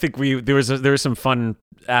 I think there was some fun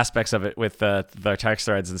aspects of it with the text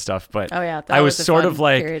threads and stuff. But oh yeah, I was a sort fun of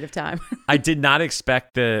like period of time. I did not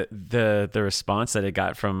expect the response that it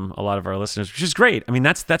got from a lot of our listeners, which is great. I mean,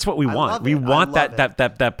 that's what we want. We want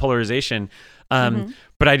that polarization.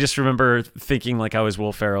 But I just remember thinking like I was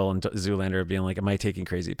Will Ferrell and Zoolander, being like, "Am I taking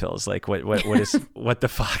crazy pills? Like, what the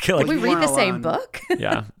fuck?" Like, we read the same book.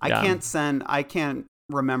 Yeah, I can't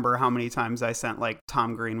remember how many times I sent like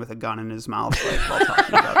Tom Green with a gun in his mouth like, while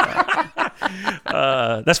talking about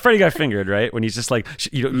that. That's Freddy Got Fingered, right? When he's just like,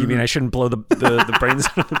 you mean I shouldn't blow the brains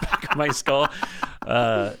out of the back of my skull?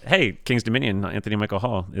 Hey, King's Dominion, Anthony Michael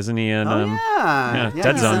Hall, isn't he? In, Dead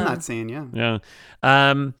Zone. He's in that scene, yeah.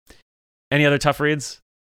 Any other tough reads?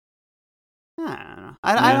 I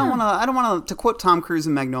don't want to quote Tom Cruise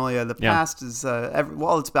in Magnolia. The past is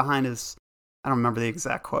it's behind his. I don't remember the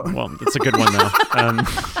exact quote. Well, it's a good one though.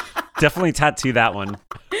 Definitely tattoo that one.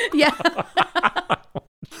 Yeah.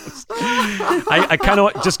 I kind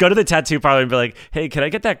of just go to the tattoo parlor and be like, "Hey, can I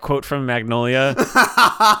get that quote from Magnolia?"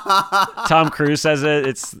 Tom Cruise says it.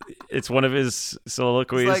 It's one of his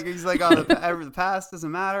soliloquies. He's like, "Oh, the past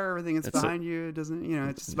doesn't matter. Everything that's behind you doesn't.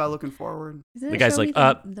 It's just about looking forward." The guy's like,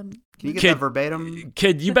 "Can you get that verbatim?"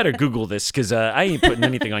 Kid, you better Google this because I ain't putting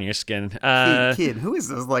anything on your skin." Kid, who is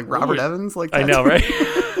this? Like Robert Evans? Like I know, right?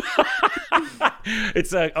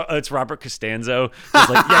 It's Robert Costanzo. He's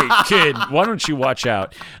like, "Yeah, kid, why don't you watch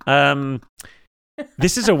out?"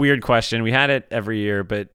 This is a weird question. We had it every year,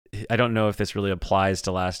 but I don't know if this really applies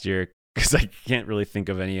to last year because I can't really think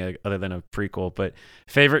of any other than a prequel. But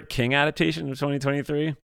favorite King adaptation of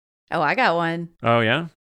 2023? Oh, I got one. Oh yeah,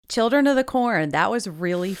 Children of the Corn. That was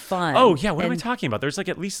really fun. Oh yeah, what am I talking about? There's like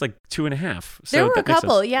at least like 2.5. So there were a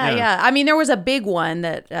couple. Yeah. I mean, there was a big one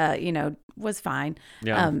that was fine.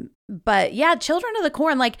 Yeah. But yeah, Children of the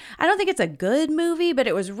Corn, like, I don't think it's a good movie, but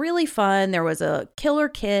it was really fun. There was a killer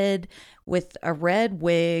kid with a red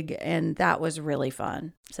wig, and that was really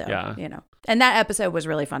fun. So, and that episode was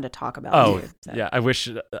really fun to talk about. Oh, too, so. Yeah.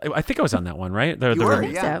 I think I was on that one, right? You were,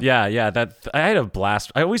 yeah. Yeah. That I had a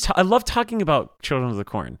blast. I love talking about Children of the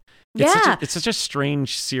Corn. It's such a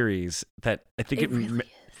strange series that I think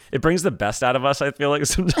it brings the best out of us. I feel like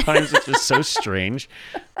sometimes it's just so strange,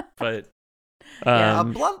 but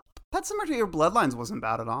Pet Sematary or Bloodlines wasn't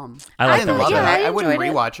bad at all. I didn't love it. I wouldn't enjoyed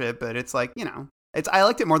it. rewatch it, but it's like, I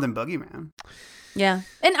liked it more than Boogeyman. Yeah.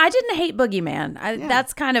 And I didn't hate Boogeyman.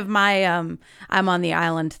 That's kind of my I'm on the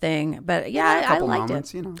island thing. But A couple I liked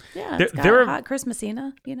moments, it. Yeah, There- it's got there a are- hot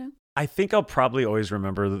Christmasina, I think I'll probably always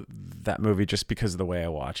remember that movie just because of the way I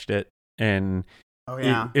watched it. And Oh,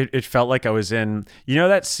 yeah. it felt like I was in,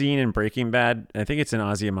 that scene in Breaking Bad? I think it's in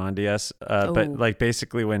Ozymandias. But like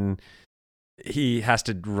basically when he has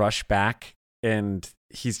to rush back and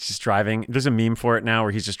he's just driving. There's a meme for it now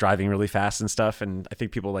where he's just driving really fast and stuff. And I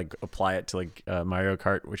think people like apply it to like Mario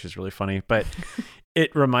Kart, which is really funny. But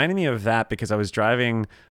it reminded me of that because I was driving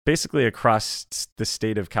basically across the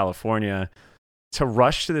state of California to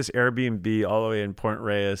rush to this Airbnb all the way in Point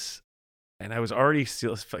Reyes. And I was already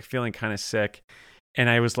feeling kind of sick. And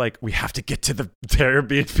I was like, we have to get to the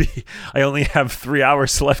Airbnb. I only have 3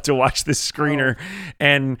 hours left to watch this screener.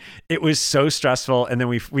 And it was so stressful. And then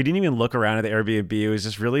we didn't even look around at the Airbnb. It was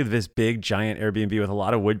just really this big, giant Airbnb with a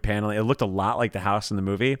lot of wood paneling. It looked a lot like the house in the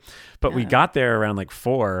movie. But we got there around like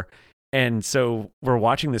 4. And so we're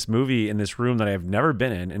watching this movie in this room that I've never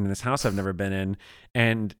been in, and in this house I've never been in.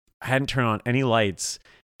 And I hadn't turned on any lights.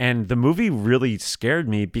 And the movie really scared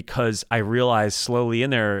me because I realized slowly in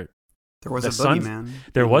there, There was the a sun- boogeyman.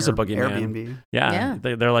 there in was a your boogeyman. Airbnb. Yeah.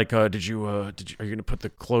 They're like, are you going to put the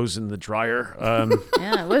clothes in the dryer?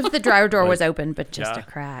 Yeah. What if the dryer door was open, but just a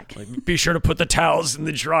crack? Like, be sure to put the towels in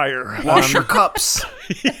the dryer. Wash your cups.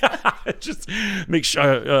 Yeah, just make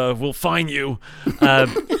sure we'll find you.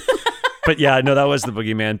 But yeah, no, that was the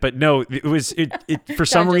boogeyman. But no, it was for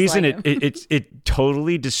some reason like it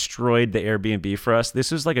totally destroyed the Airbnb for us.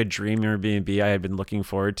 This was like a dream Airbnb I had been looking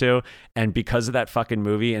forward to, and because of that fucking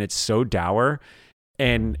movie, and it's so dour,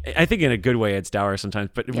 and I think in a good way it's dour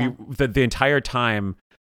sometimes. But the entire time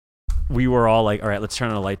we were all like, all right, let's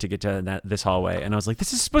turn on a light to get to this hallway. And I was like,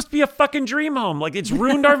 this is supposed to be a fucking dream home. Like, it's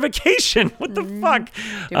ruined our vacation. What the fuck?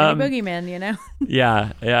 Too many boogeyman,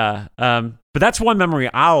 Yeah. But that's one memory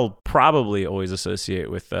I'll probably always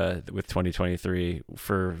associate with 2023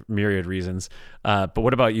 for myriad reasons. But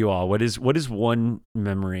what about you all? What is one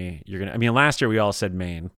memory you're gonna? I mean, last year we all said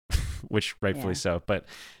Maine, which rightfully so. But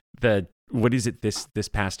what is it this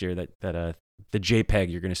past year that the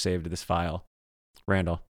JPEG you're gonna save to this file,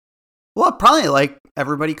 Randall? Well, probably like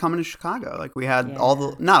everybody coming to Chicago. Like we had not all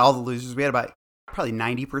the losers. We had about probably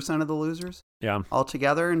 90% of the losers. Yeah. All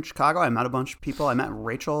together in Chicago. I met a bunch of people. I met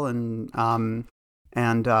Rachel and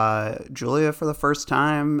Julia for the first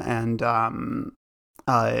time, and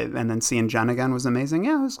then seeing Jen again was amazing.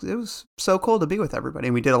 Yeah, it was so cool to be with everybody.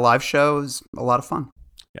 And we did a live show. It was a lot of fun.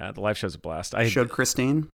 Yeah, the live show's a blast. I showed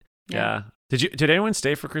Christine. Yeah. Did anyone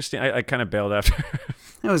stay for Christine? I kind of bailed after.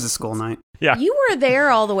 It was a school night. Yeah. You were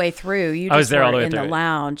there all the way through. You just I was there all the way in through. the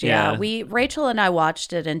lounge. Yeah. Rachel and I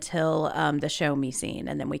watched it until the show me scene,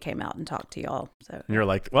 and then we came out and talked to y'all. So And you're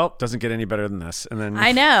like, well, it doesn't get any better than this. And then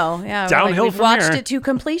I know. Yeah. Downhill we've from watched here. it to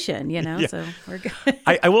completion, Yeah. so we're good.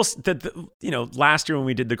 I will. Last year when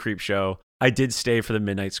we did the Creep Show, I did stay for the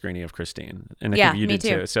midnight screening of Christine, and I think you me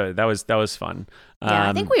did too. So that was fun. Yeah,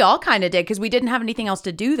 I think we all kind of did because we didn't have anything else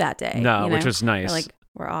to do that day. No, which was nice.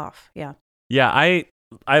 We're off. Yeah. Yeah,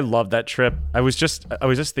 I love that trip. I was just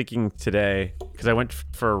thinking today because I went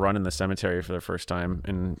for a run in the cemetery for the first time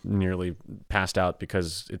and nearly passed out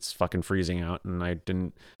because it's fucking freezing out, and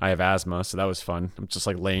I have asthma, so that was fun. I'm just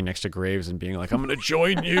like laying next to graves and being like, I'm gonna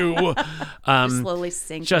join you. Just slowly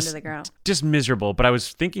sink into the ground. Just miserable. But I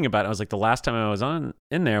was thinking about it. I was like, the last time I was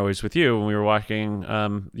in there was with you when we were walking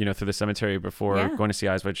through the cemetery before going to see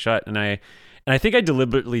Eyes Wide Shut, and I think I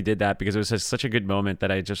deliberately did that because it was such a good moment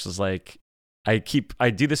that I just was like, I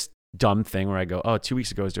do this dumb thing where I go, oh, 2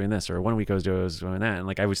 weeks ago I was doing this, or 1 week ago I was doing that. And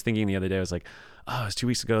like, I was thinking the other day, I was like, oh, it was 2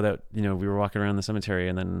 weeks ago that, we were walking around the cemetery,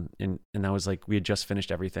 and then, and that was like, we had just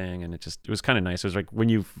finished everything. And it was kind of nice. It was like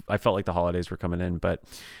I felt like the holidays were coming in, but,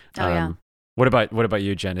 What about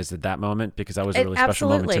you, Jen? Is it that moment? Because that was a really special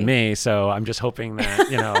moment to me. So I'm just hoping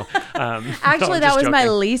that, Actually, that was my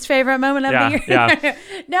least favorite moment of the year. Yeah.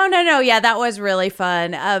 No. Yeah, that was really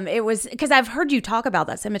fun. It was because I've heard you talk about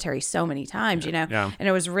that cemetery so many times, Yeah. and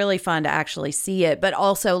it was really fun to actually see it. But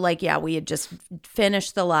also, we had just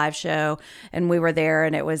finished the live show and we were there,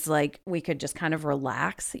 and it was like we could just kind of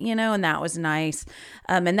relax, and that was nice.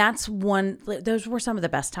 And those were some of the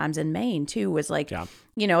best times in Maine too. Was like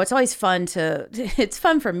it's always it's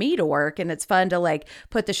fun for me to work, and it's fun to like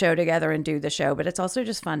put the show together and do the show, but it's also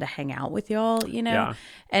just fun to hang out with y'all, Yeah.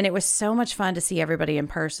 And it was so much fun to see everybody in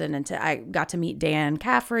person, and I got to meet Dan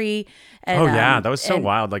Caffrey. And, Oh yeah, that was so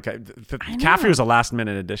wild. Like Caffrey was a last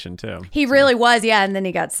minute addition too. He really was, yeah, and then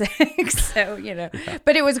he got sick. So,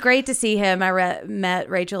 but it was great to see him. I met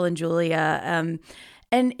Rachel and Julia.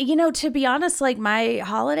 And, to be honest, like my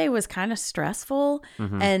holiday was kind of stressful,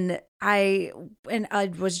 and I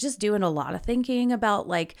was just doing a lot of thinking about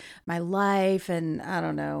like my life and I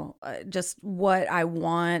don't know, just what I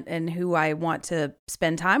want and who I want to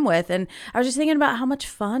spend time with. And I was just thinking about how much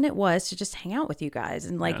fun it was to just hang out with you guys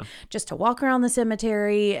and like just to walk around the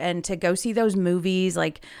cemetery and to go see those movies.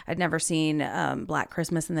 Like I'd never seen Black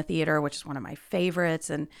Christmas in the theater, which is one of my favorites.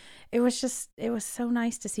 And it was so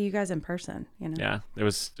nice to see you guys in person, Yeah, it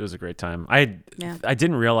was a great time. I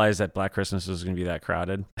didn't realize that Black Christmas was going to be that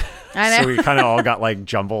crowded. I know. So we kind of all got like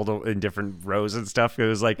jumbled in different rows and stuff. It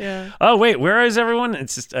was like, oh wait, where is everyone?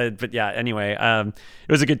 It's just, but yeah. Anyway, it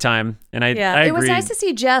was a good time, and I it was nice to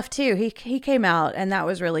see Jeff too. He came out, and that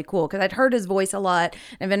was really cool because I'd heard his voice a lot.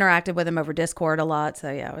 I've interacted with him over Discord a lot, so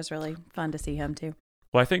yeah, it was really fun to see him too.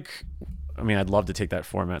 Well, I'd love to take that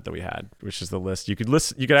format that we had, which is the list. You could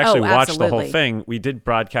actually watch the whole thing. We did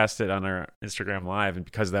broadcast it on our Instagram Live, and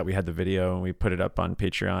because of that, we had the video and we put it up on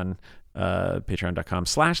Patreon,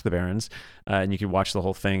 patreon.com/thebarons, and you can watch the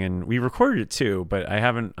whole thing. And we recorded it too, but I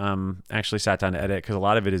haven't actually sat down to edit because a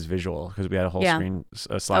lot of it is visual because we had a whole screen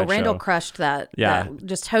slideshow. Randall crushed that. Yeah,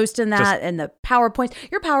 just hosting that and the PowerPoints.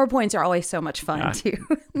 Your PowerPoints are always so much fun too.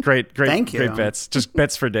 Great Thank you. Great bits, just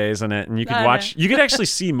bits for days on it, and you could watch. You could actually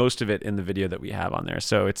see most of it in the video that we have on there,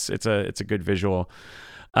 so it's a good visual.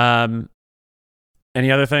 Any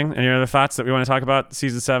other thoughts that we want to talk about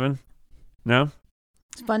season 7? No.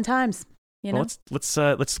 It's fun times, Well,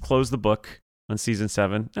 let's close the book on season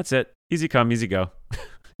 7. That's it. Easy come, easy go.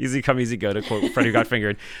 Easy come, easy go, to quote Freddy Who Got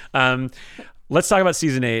Fingered. Let's talk about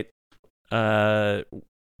season 8.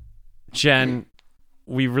 Jen,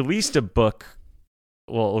 we released a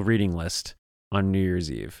reading list on New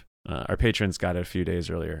Year's Eve. Our patrons got it a few days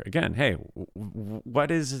earlier. Again, hey, what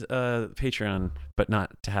is Patreon but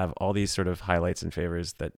not to have all these sort of highlights and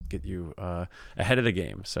favors that get you ahead of the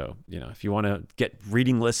game? So, if you want to get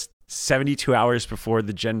reading lists 72 hours before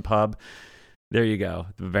the Gen Pub, there you go.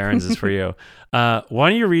 The Barons is for you. Why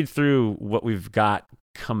don't you read through what we've got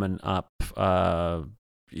coming up?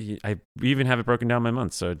 We even have it broken down by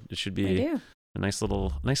month, so it should be a nice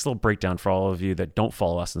little breakdown for all of you that don't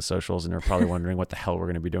follow us on socials and are probably wondering what the hell we're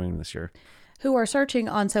going to be doing this year. Who are searching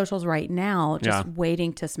on socials right now, just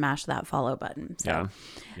waiting to smash that follow button. So,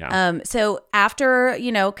 so after,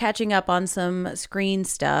 catching up on some screen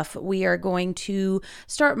stuff, we are going to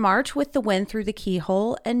start March with The Wind Through the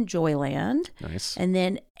Keyhole and Joyland. Nice. And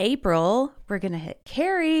then April, we're going to hit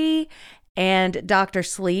Carrie and Dr.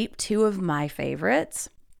 Sleep, two of my favorites.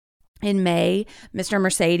 In May, Mr.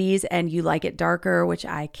 Mercedes and You Like It Darker, which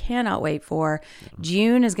I cannot wait for.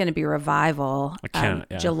 June is going to be Revival. I can't.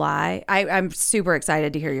 July, I'm super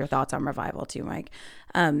excited to hear your thoughts on Revival too, Mike.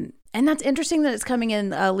 And that's interesting that it's coming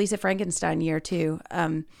in Lisa Frankenstein year too.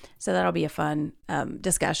 So that'll be a fun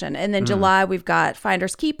discussion. And then July, we've got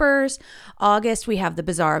Finders Keepers. August, we have The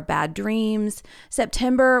Bazaar of Bad Dreams.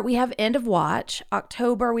 September, we have End of Watch.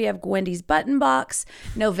 October, we have Gwendy's Button Box.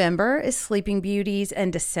 November is Sleeping Beauties.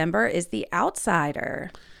 And December is The Outsider.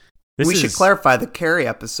 We should clarify the Carrie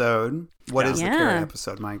episode. What is the Carrie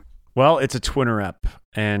episode, Mike? Well, it's a Twinner ep,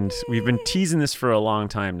 and we've been teasing this for a long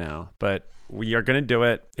time now, but we are going to do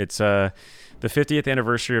it. It's the 50th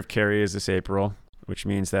anniversary of Carrie is this April, which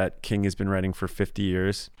means that King has been writing for 50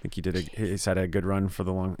 years. I think he's had a good run for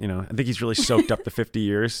the long, I think he's really soaked up the 50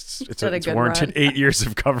 years. It's warranted 8 years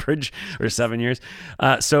of coverage or 7 years.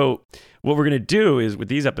 So what we're going to do is with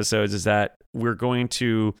these episodes is that we're going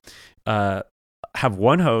to have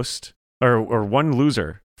one host or one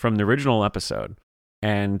loser from the original episode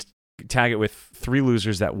and tag it with 3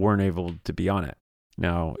 losers that weren't able to be on it.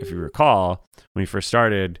 Now, if you recall, when we first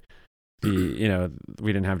started, we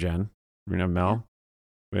didn't have Jen, we didn't have Mel,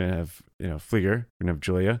 we didn't have Flieger, we didn't have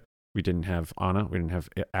Julia, we didn't have Anna, we didn't have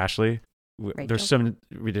Ashley. We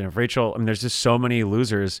didn't have Rachel. I mean, there's just so many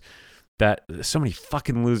losers so many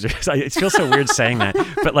fucking losers. It feels so weird saying that,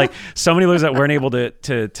 but like so many losers that weren't able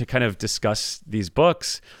to kind of discuss these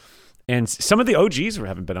books. And some of the OGs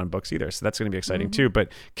haven't been on books either, so that's going to be exciting too.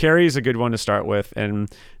 But Carrie is a good one to start with,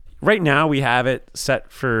 and right now we have it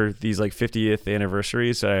set for these like 50th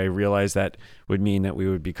anniversaries. I realize that would mean that we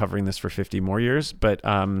would be covering this for 50 more years. But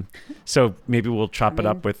so maybe we'll chop it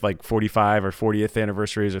up with like 45 or 40th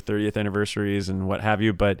anniversaries or 30th anniversaries and what have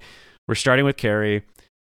you. But we're starting with Carrie.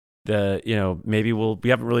 maybe we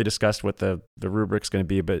haven't really discussed what the rubric's going to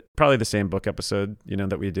be, but probably the same book episode,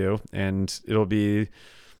 that we do. And it'll be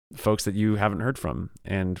folks that you haven't heard from,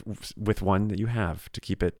 and with one that you have, to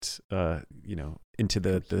keep it, into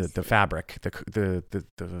the fabric,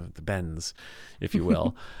 the bends, if you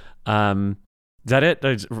will. Is that it?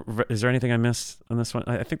 Is there anything I missed on this one?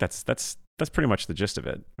 I think that's pretty much the gist of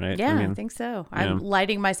it, right? Yeah, I think so. I'm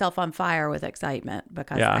lighting myself on fire with excitement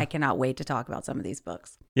because I cannot wait to talk about some of these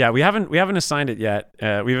books. Yeah, we haven't assigned it yet.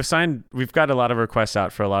 We've got a lot of requests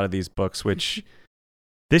out for a lot of these books, which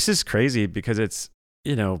this is crazy because it's,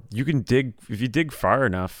 you can if you dig far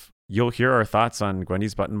enough, you'll hear our thoughts on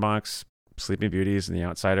Gwendy's Button Box, Sleeping Beauties, and The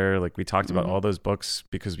Outsider. Like, we talked about all those books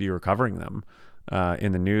because we were covering them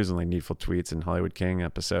in the news and like Needful Tweets and Hollywood King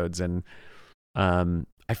episodes. And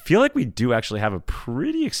I feel like we do actually have a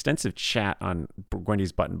pretty extensive chat on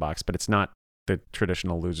Gwendy's Button Box, but it's not the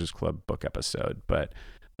traditional Losers Club book episode. But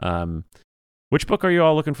which book are you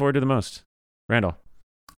all looking forward to the most? Randall?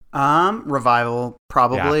 Revival,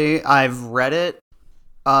 probably. Yeah. I've read it.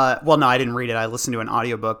 Well, no, I didn't read it. I listened to an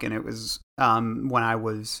audiobook, and it was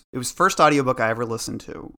it was first audiobook I ever listened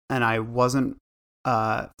to, and I wasn't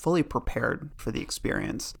fully prepared for the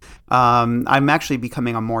experience. I'm actually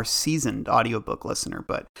becoming a more seasoned audiobook listener,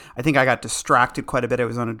 but I think I got distracted quite a bit. I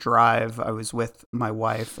was on a drive. I was with my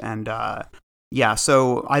wife, and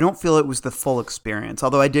so I don't feel it was the full experience.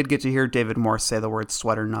 Although I did get to hear David Morse say the word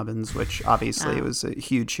sweater nubbins, which obviously was a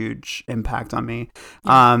huge impact on me.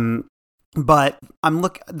 But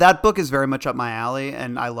that book is very much up my alley,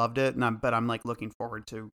 and I loved it. But I'm like looking forward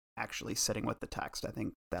to actually sitting with the text. I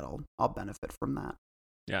think I'll benefit from that.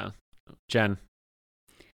 Yeah. Jen?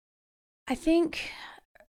 I think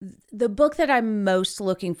the book that I'm most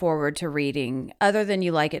looking forward to reading, other than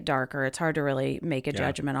You Like It Darker, it's hard to really make a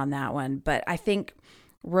judgment on that one, but I think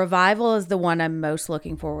Revival is the one I'm most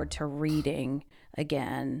looking forward to reading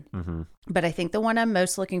again. Mm-hmm. But I think the one I'm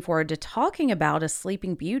most looking forward to talking about is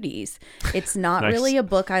Sleeping Beauties. It's not Nice. really a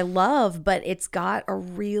book I love, but it's got a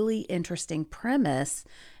really interesting premise,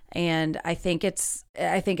 and I think it's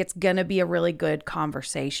going to be a really good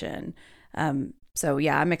conversation. So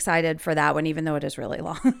yeah, I'm excited for that one, even though it is really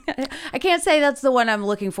long. I can't say that's the one I'm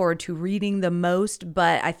looking forward to reading the most,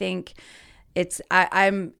 but I think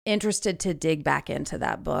I'm interested to dig back into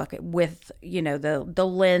that book with, the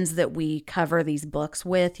lens that we cover these books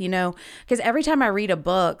with, because every time I read a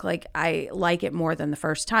book, like, I like it more than the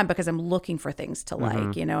first time because I'm looking for things to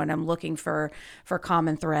like, and I'm looking for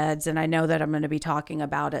common threads, and I know that I'm going to be talking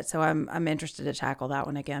about it. So I'm interested to tackle that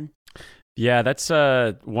one again. Yeah, that's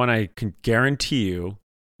one I can guarantee you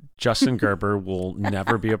Justin Gerber will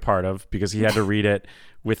never be a part of, because he had to read it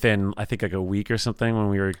within, I think, like a week or something when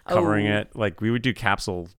we were covering it. Like, we would do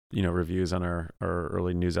capsule, reviews on our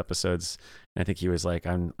early news episodes. And I think he was like,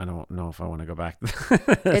 I don't know if I want to go back.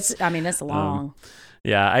 It's long.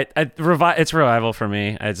 Yeah, it's Revival for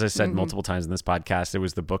me. As I said multiple times in this podcast, it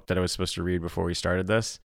was the book that I was supposed to read before we started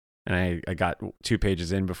this. And I got 2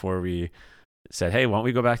 pages in before we said, hey, why don't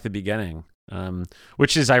we go back to the beginning?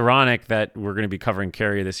 Which is ironic that we're going to be covering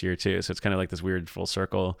Carrie this year too. So it's kind of like this weird full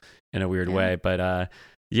circle in a weird way. But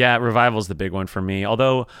Revival's the big one for me.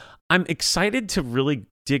 Although I'm excited to really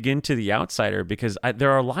dig into The Outsider, because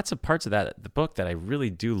there are lots of parts of the book that I really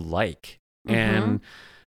do like. And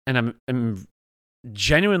I'm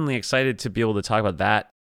genuinely excited to be able to talk about that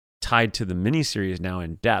tied to the miniseries now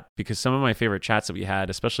in depth, because some of my favorite chats that we had,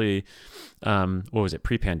 especially,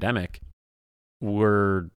 pre-pandemic,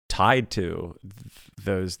 were tied to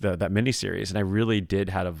that miniseries, and I really did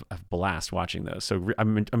have a blast watching those. So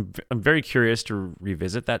I'm very curious to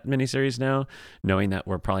revisit that miniseries now, knowing that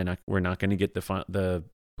we're not going to get the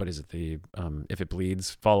what is it, the If It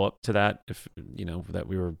Bleeds follow up to that, if that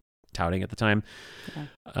we were touting at the time.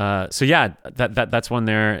 That's one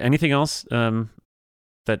there. Anything else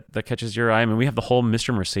that catches your eye? I mean, we have the whole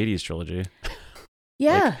Mr. Mercedes trilogy.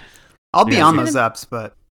 Yeah, I'll be on those ups,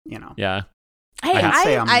 but yeah. Hey,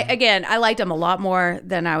 I liked them a lot more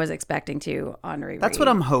than I was expecting to on reread. That's what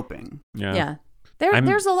I'm hoping. Yeah.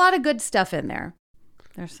 There's a lot of good stuff in there.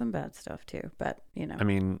 There's some bad stuff too, but I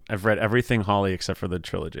mean, I've read everything Holly except for the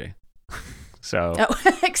trilogy. So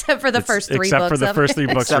except for the first 3 books. Except for the first 3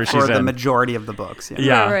 books where she's in. Except for the majority of the books.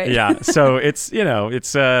 Yeah. So it's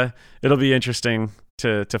it'll be interesting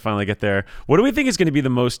to finally get there. What do we think is going to be the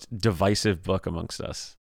most divisive book amongst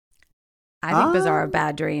us? I think Bazaar of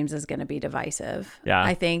Bad Dreams is going to be divisive. Yeah.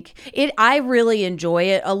 I think I really enjoy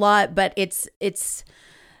it a lot, but it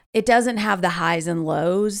doesn't have the highs and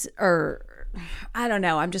lows, or I don't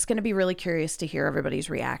know. I'm just going to be really curious to hear everybody's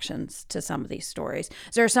reactions to some of these stories.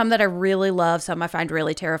 There are some that I really love, some I find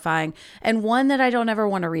really terrifying, and one that I don't ever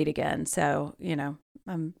want to read again. So,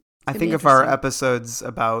 I think if our episodes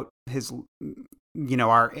about his,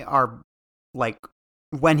 our like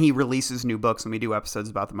when he releases new books and we do episodes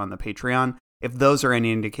about them on the Patreon, if those are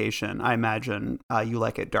any indication, I imagine You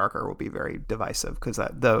Like It Darker will be very divisive because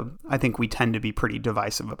I think we tend to be pretty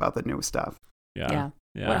divisive about the new stuff. Yeah.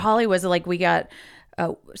 What Holly was like, we got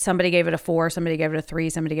somebody gave it a 4, somebody gave it a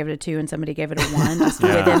 3, somebody gave it a 2, and somebody gave it a 1 just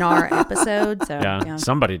within our episode. So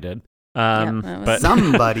somebody did. But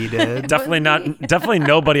somebody did. Definitely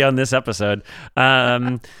nobody on this episode.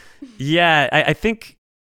 I think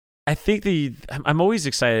I'm always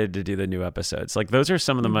excited to do the new episodes. Like those are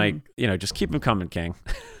some of them, just keep them coming, King.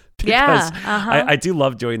 Because I do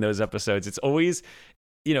love doing those episodes. It's always,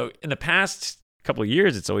 in the past couple of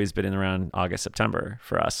years, it's always been in around August, September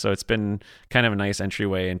for us. So it's been kind of a nice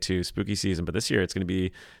entryway into spooky season. But this year it's going to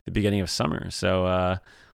be the beginning of summer. So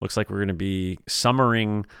looks like we're going to be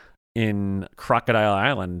summering in Crocodile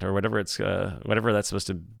Island or whatever that's supposed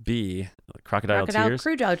to be. Crocodile Tears?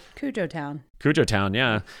 Cujo Town. Cujo Town,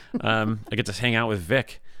 yeah. I get to hang out with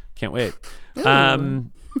Vic. Can't wait.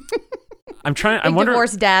 I'm wondering.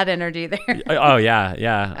 Divorced dad energy there. Oh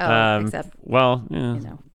yeah. Except, well, yeah.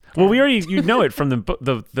 Well, we already it from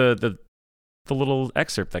the little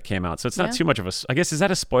excerpt that came out, so it's not too much of a. I guess, is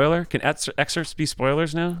that a spoiler? Can excerpts be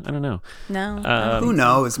spoilers now? I don't know. No. Who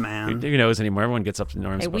knows, man? Who knows anymore? Everyone gets up in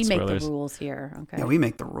arms about we spoilers. make the rules here. Okay. Yeah, we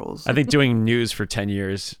make the rules. I think doing news for 10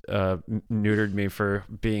 years neutered me for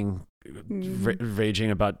being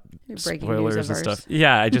raging about spoilers and stuff.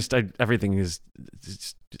 Yeah, everything is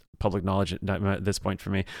public knowledge at this point for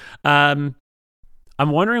me. I'm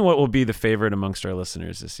wondering what will be the favorite amongst our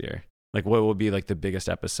listeners this year. Like, what will be like the biggest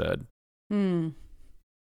episode? I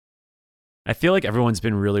feel like everyone's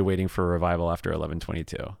been really waiting for a revival after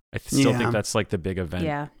 11/22. I still think that's like the big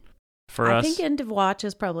event for us. I think End of Watch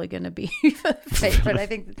is probably going to be the favorite.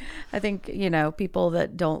 I think people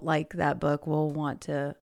that don't like that book will want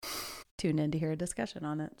to tune in to hear a discussion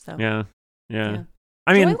on it. So yeah.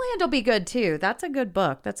 I mean, Joyland will be good too. That's a good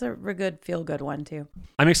book. That's a good feel good one too.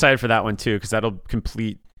 I'm excited for that one too because that'll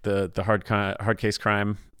complete the hard case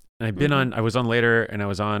crime. And I've been I was on Later and I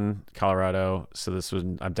was on Colorado, so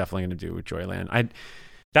I'm definitely going to do Joyland.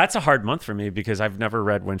 That's a hard month for me because I've never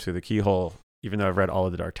read Wind Through the Keyhole, even though I've read all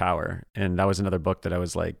of The Dark Tower, and that was another book that I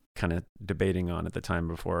was like kind of debating on at the time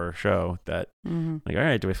before our show. That like, all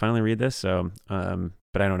right, do I finally read this? So,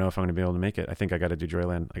 but I don't know if I'm going to be able to make it. I think I got to do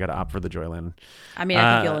Joyland. I got to opt for the Joyland. I mean,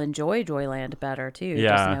 I think you'll enjoy Joyland better too,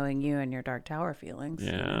 just knowing you and your Dark Tower feelings.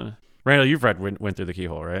 Yeah, Randall, you've read Wind Through the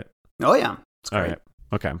Keyhole, right? Oh yeah, it's great. All right.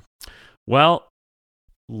 Okay. Well,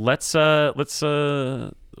 let's what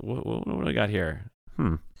do we got here?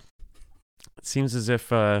 It seems as if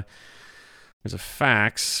there's a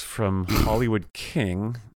fax from Hollywood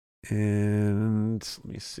King, and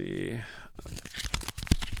let me see.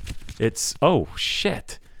 It's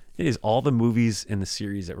it is all the movies in the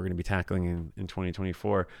series that we're going to be tackling in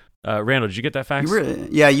 2024. Randall, did you get that fax?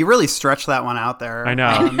 You really stretched that one out there. I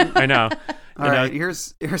know. I know. All right,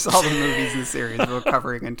 here's all the movies in the series we're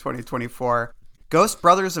covering in 2024. Ghost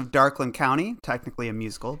Brothers of Darkland County, technically a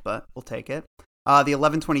musical, but we'll take it. The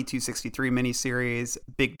 11/22/63 miniseries,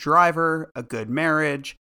 Big Driver, A Good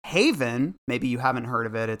Marriage, Haven. Maybe you haven't heard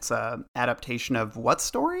of it. It's a adaptation of what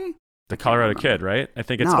story? The Colorado Kid, right? I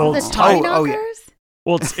think it's old. The Tommyknockers?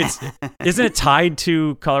 Well, it's isn't it tied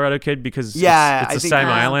to Colorado Kid because it's the same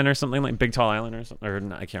island or something like Big Tall Island or something? Or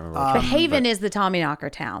I can't remember. The Haven is the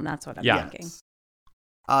Tommyknocker town. That's what I'm thinking.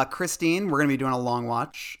 Christine, we're going to be doing a long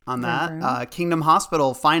watch on that. Kingdom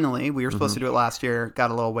Hospital, finally. We were supposed to do it last year. Got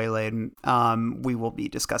a little waylaid. We will be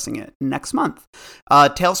discussing it next month.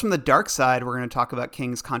 Tales from the Dark Side, we're going to talk about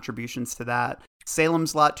King's contributions to that.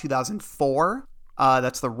 Salem's Lot 2004.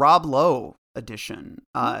 That's the Rob Lowe edition.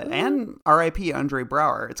 And R.I.P. Andre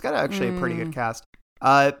Braugher. It's got actually a pretty good cast.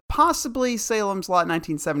 Possibly Salem's Lot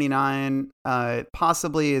 1979.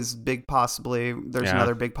 Possibly is Big Possibly. There's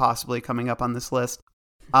another Big Possibly coming up on this list.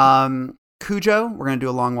 Cujo, we're going to do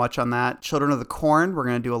a long watch on that. Children of the Corn, we're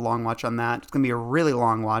going to do a long watch on that. It's going to be a really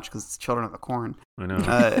long watch because it's Children of the Corn. I know.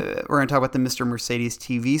 We're going to talk about the Mr. Mercedes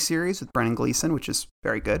TV series with Brendan Gleeson, which is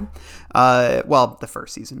very good. Well, the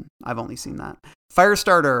first season. I've only seen that.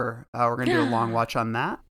 Firestarter, we're going to do a long watch on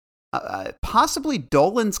that. Possibly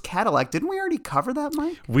Dolan's Cadillac. Didn't we already cover that,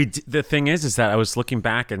 Mike? The thing is that I was looking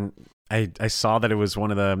back and I saw that it was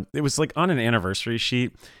it was like on an anniversary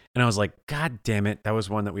sheet. And I was like, God damn it, that was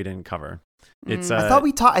one that we didn't cover. It's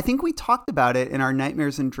I think we talked about it in our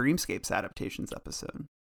Nightmares and Dreamscapes adaptations episode.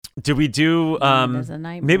 Did we do? As a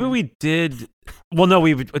nightmare. Maybe we did. Well, no,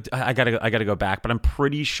 we. I gotta go back, but I'm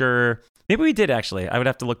pretty sure. Maybe we did actually. I would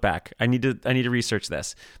have to look back. I need to research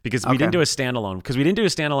this because we didn't do a standalone. Because we didn't do a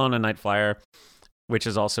standalone on Night Flyer, which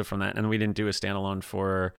is also from that, and we didn't do a standalone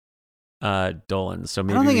for Dolan. So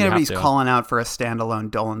maybe I don't think we anybody's have to. calling out for a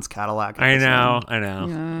standalone Dolan's Cadillac. I know.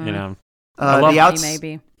 You know. I love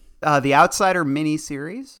maybe. The Outsider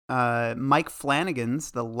miniseries, Mike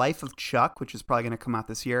Flanagan's The Life of Chuck, which is probably going to come out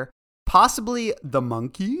this year. Possibly The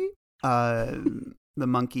Monkey. The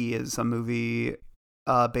Monkey is a movie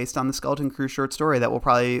based on the Skeleton Crew short story that will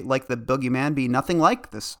probably, like The Boogeyman, be nothing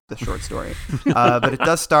like the short story. But it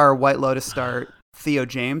does star White Lotus star Theo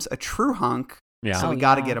James, a true hunk. Yeah. So we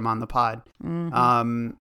got to get him on the pod.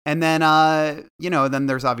 Mm-hmm. And then, then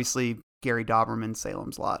there's obviously Gary Doberman's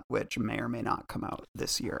Salem's Lot, which may or may not come out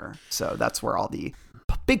this year. So that's where all the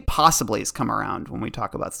big possibilities come around when we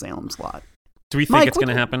talk about Salem's Lot. Do we think Mike, it's going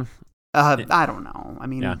to happen? I don't know. I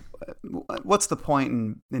mean, what's the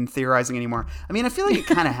point in theorizing anymore? I mean, I feel like it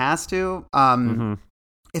kind of has to.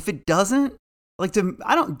 If it doesn't, like,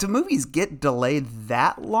 do movies get delayed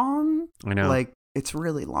that long? I know. Like, it's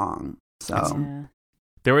really long. So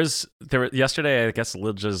there was yesterday, I guess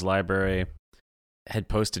Lidge's Library had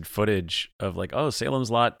posted footage of like,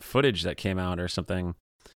 Salem's Lot footage that came out or something,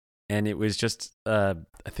 and it was just I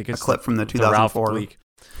think it's a clip from the 2004.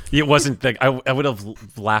 It wasn't like I would have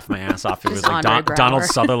laughed my ass off. It was like Andre Donald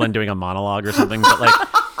Braugher. Sutherland doing a monologue or something, but like,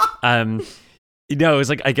 it was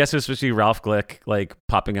like, I guess it was supposed to be Ralph Glick like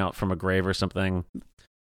popping out from a grave or something,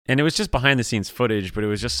 and it was just behind the scenes footage, but it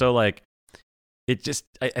was just so like, it just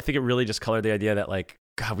I think it really just colored the idea that like,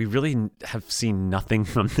 God, we really have seen nothing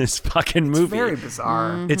from this fucking movie. It's very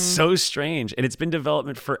bizarre. Mm-hmm. It's so strange, and it's been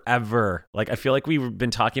development forever. Like, I feel like we've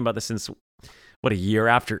been talking about this since a year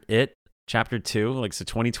after It, Chapter 2, like, so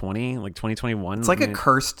 2020, like 2021. It's like a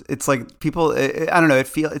cursed. It's like people. I don't know.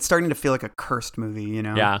 It's starting to feel like a cursed movie. You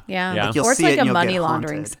know? Yeah. Like you'll or it's see like it a and you'll money get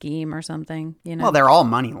laundering haunted. scheme or something. You know. Well, they're all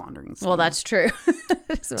money laundering schemes. Well, that's true.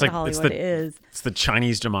 That's what like- Hollywood is. It's the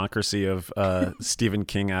Chinese democracy of Stephen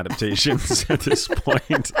King adaptations at this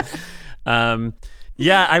point.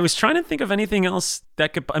 I was trying to think of anything else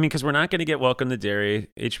that could. I mean, because we're not going to get Welcome to Derry.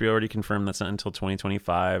 HBO already confirmed that's not until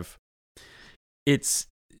 2025.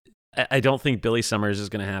 I don't think Billy Summers is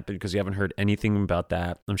going to happen because we haven't heard anything about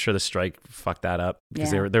that. I'm sure the strike fucked that up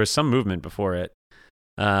because there was some movement before it.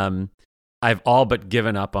 I've all but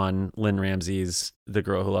given up on Lynn Ramsey's The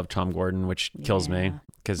Girl Who Loved Tom Gordon, which kills me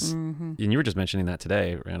because, and you were just mentioning that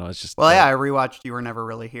today, Randall. It's just I rewatched You Were Never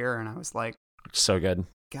Really Here, and I was like, so good.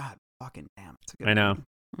 God fucking damn, it's a good I know.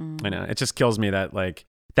 movie. I know. It just kills me that like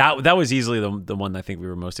that was easily the one I think we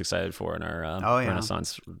were most excited for in our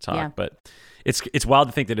Renaissance talk. Yeah. But it's wild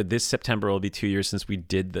to think that this September will be 2 years since we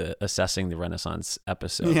did the Assessing the Renaissance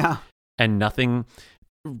episode. Yeah. And nothing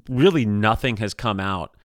has come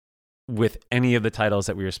out with any of the titles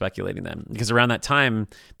that we were speculating then. Because around that time,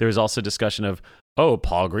 there was also discussion of,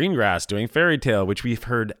 Paul Greengrass doing Fairy Tale, which we've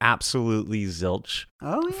heard absolutely zilch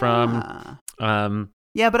from.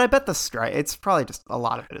 Yeah, but I bet the strike, it's probably just a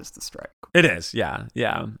lot of it is the strike. It is, yeah.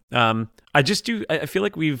 I feel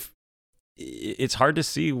like it's hard to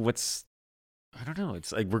see I don't know.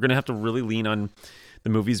 It's like we're going to have to really lean on the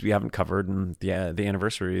movies we haven't covered and the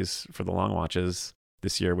anniversaries for the long watches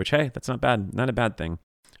this year, which, hey, that's not bad. Not a bad thing.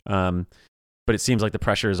 But it seems like the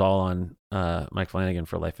pressure is all on Mike Flanagan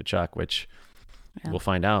for Life of Chuck, which we'll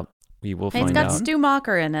find out. We will find out. It's got Stu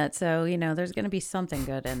Macher in it, so, there's going to be something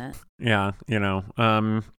good in it. Yeah,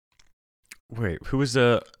 wait, who is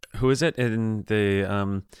it in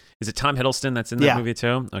the, is it Tom Hiddleston that's in that movie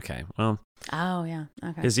too? Okay, well. Oh, yeah,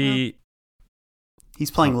 okay. Is he? He's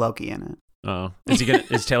playing Loki in it. Oh,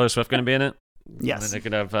 is Taylor Swift going to be in it? Yes. They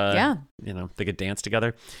could have, they could dance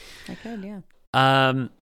together. They could, yeah.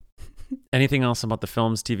 Anything else about the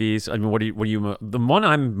films, TVs? I mean, the one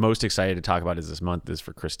I'm most excited to talk about this month is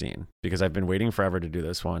for Christine, because I've been waiting forever to do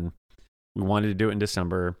this one. We wanted to do it in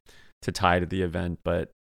December to tie to the event, but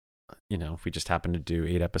we just happened to do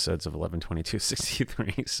 8 episodes of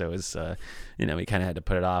 11/22/63, so it's we kind of had to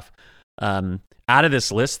put it off. Out of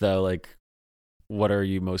this list though, like, what are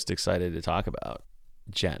you most excited to talk about,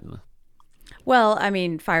 Jen? Well, I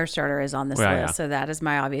mean, Firestarter is on this list, so that is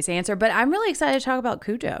my obvious answer. But I'm really excited to talk about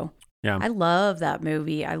Cujo. Yeah, I love that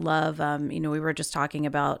movie. I love, we were just talking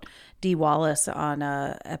about Dee Wallace on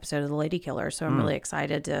a episode of The Lady Killer, so I'm really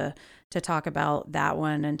excited to talk about that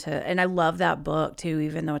one and I love that book too,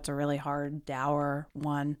 even though it's a really hard, dour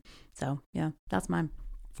one. So yeah, that's mine.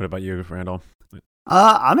 What about you, Randall?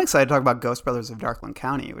 I'm excited to talk about Ghost Brothers of Darkland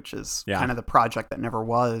County, which is kind of the project that never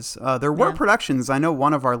was. There were productions. I know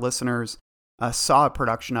one of our listeners saw a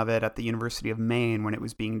production of it at the University of Maine when it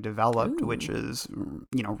was being developed, which is,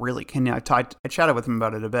 really, I chatted with him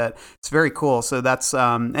about it a bit. It's very cool. So that's,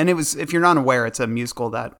 and it was, if you're not aware, it's a musical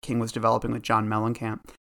that King was developing with John Mellencamp.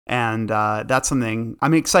 And that's something,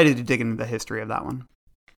 I'm excited to dig into the history of that one.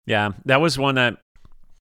 Yeah, that was one that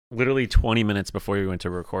literally 20 minutes before we went to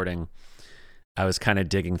recording, I was kind of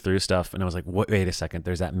digging through stuff and I was like, wait a second,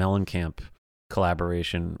 there's that Mellencamp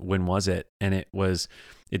collaboration. When was it? And it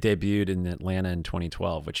debuted in Atlanta in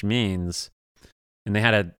 2012, which means, and they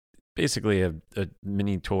had basically a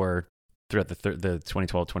mini tour throughout the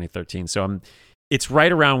 2012, 2013. So it's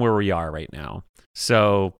right around where we are right now.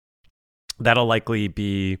 So that'll likely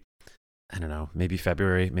be, I don't know, maybe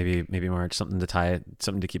February, maybe March, something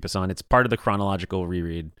to keep us on. It's part of the chronological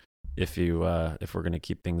reread if we're going to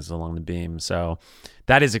keep things along the beam. So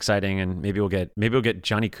that is exciting. And maybe we'll get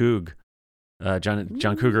Johnny Coog,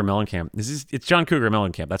 John Cougar Mellencamp. It's John Cougar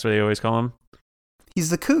Mellencamp. That's what they always call him. He's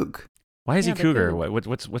the Coog. Why is he Cougar? What's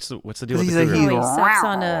the deal with the Cougar? He sucks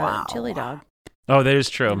on a chili dog. Oh, that is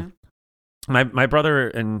true. My brother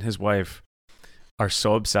and his wife are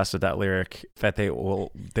so obsessed with that lyric that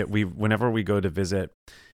whenever we go to visit,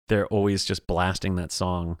 they're always just blasting that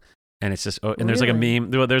song. And it's just, and there's like a meme.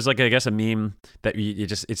 There's like, I guess, a meme that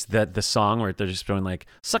it's the song where they're just going like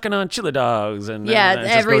sucking on chili dogs, and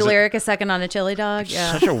every lyric is sucking on a chili dog.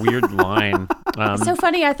 Yeah, such a weird line. It's so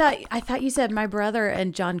funny. I thought you said my brher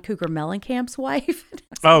and John Cougar Mellencamp's wife.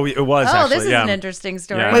 Oh, it was. Actually, this is an interesting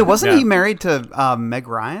story. Yeah. Wait, wasn't he married to Meg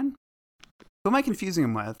Ryan? Who am I confusing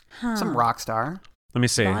him with? Some rock star. Let me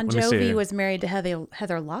see. Bon Jovi was married to Heather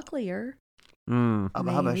Locklear.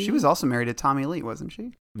 She was also married to Tommy Lee, wasn't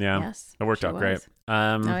she? Yeah, yes, it worked out great.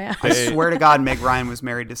 Yeah. I swear to God, Meg Ryan was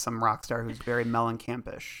married to some rock star who's very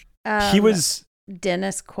Mellencampish. He was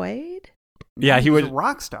Dennis Quaid. Yeah, he was a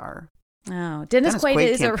rock star. Oh, Dennis Quaid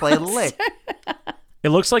is can't a play a lick. It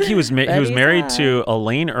looks like he was married to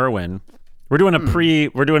Elaine Irwin. We're doing a pre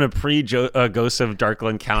Ghosts of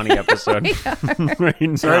Darkland County episode. Right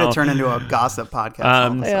now. Sorry to turn into a gossip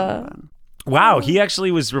podcast. Wow, he actually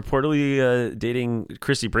was reportedly dating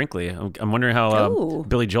Chrissy Brinkley. I'm wondering how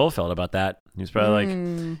Billy Joel felt about that. He was probably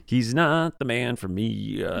like, "He's not the man for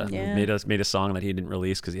me." Made a song that he didn't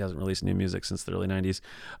release because he hasn't released new music since the early '90s.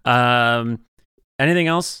 Anything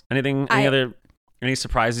else? Any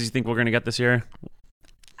surprises you think we're going to get this year?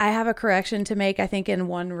 I have a correction to make. I think in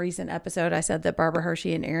one recent episode, I said that Barbara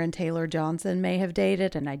Hershey and Aaron Taylor Johnson may have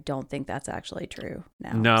dated, and I don't think that's actually true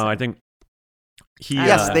now. No, I think.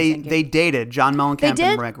 They dated John Mellencamp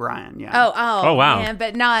and Meg Ryan. Yeah. Oh wow. Man,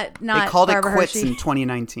 but not. They called Barbara it quits Hershey. in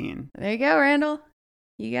 2019. There you go, Randall.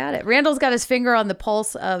 You got it. Randall's got his finger on the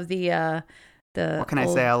pulse of the. What can I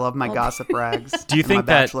say? I love my gossip rags. Do you think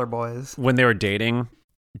my Bachelor boys? When they were dating,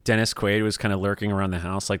 Dennis Quaid was kind of lurking around the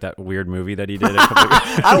house like that weird movie that he did?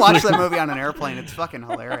 I watched that movie on an airplane. It's fucking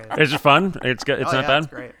hilarious. It's just fun. It's good. It's not bad.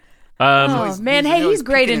 It's great. He's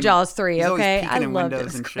great in Jaws 3. Okay, I love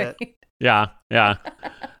Dennis Quaid. Shit. Yeah.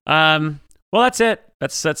 Well, that's it.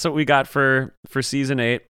 That's what we got for season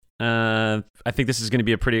 8. I think this is going to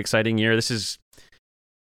be a pretty exciting year. This is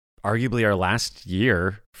arguably our last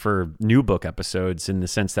year for new book episodes in the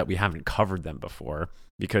sense that we haven't covered them before,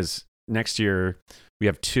 because next year we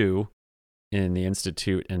have 2 in the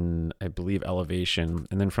Institute and I believe Elevation.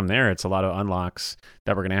 And then from there, it's a lot of unlocks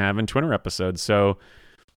that we're going to have in Twinner episodes. So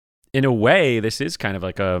in a way, this is kind of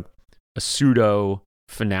like a pseudo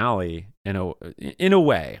finale in a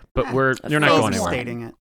way, but you're not going anywhere. Overstating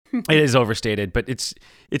it. It is overstated, but this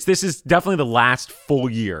is definitely the last full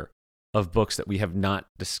year of books that we have not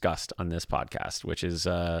discussed on this podcast, which is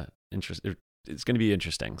interesting. It's going to be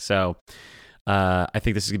interesting. So I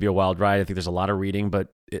think this is going to be a wild ride. I think there's a lot of reading, but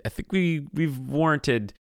I think we've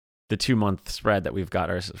warranted the 2-month spread that we've got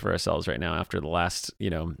for ourselves right now after the last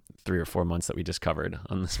 3 or 4 months that we just covered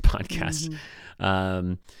on this podcast.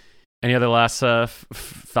 Mm-hmm. Any other last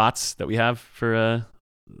thoughts that we have for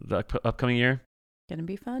the upcoming year? Gonna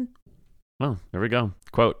be fun. Well, there we go.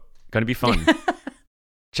 Quote, gonna be fun.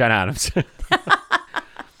 Chad Adams.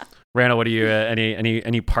 Randall, what do you,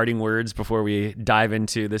 any parting words before we dive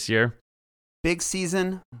into this year? Big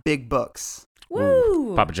season, big books. Woo!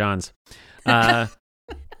 Ooh, Papa John's.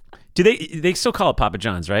 Do they still call it Papa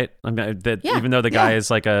John's, right? Even though the guy is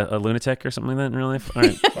like a lunatic or something like that in real life? All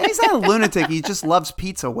right. He's not a lunatic. He just loves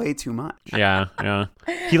pizza way too much. Yeah.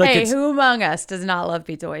 Who among us does not love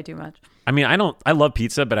pizza way too much? I mean, I love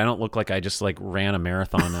pizza, but I don't look like I just like ran a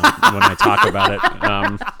marathon when I talk about it.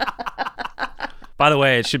 By the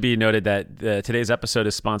way, it should be noted that today's episode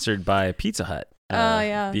is sponsored by Pizza Hut.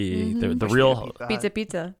 The real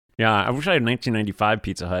pizza. Yeah, I wish I had a 1995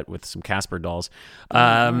 Pizza Hut with some Casper dolls.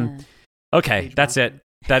 Okay, that's it.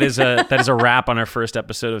 That is a wrap on our first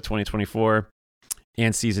episode of 2024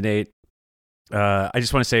 and season 8. I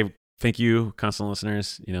just want to say thank you, constant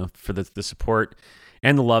listeners, for the support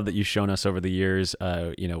and the love that you've shown us over the years.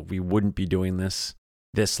 We wouldn't be doing this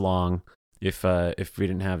long if we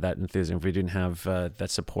didn't have that enthusiasm, if we didn't have that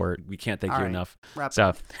support. We can't thank you enough.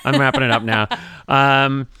 So I'm wrapping it up now.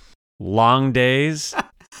 Long days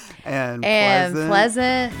and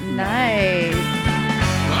pleasant nights.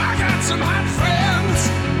 I got some hot friends.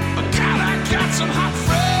 God, I got some hot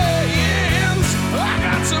friends. I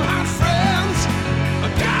got some hot friends.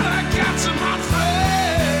 God, I got some hot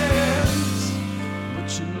friends. But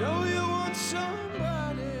you know you want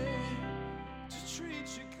somebody to treat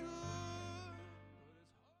you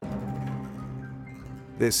good.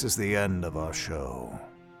 This is the end of our show.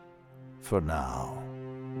 For now.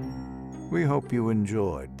 We hope you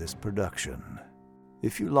enjoyed this production.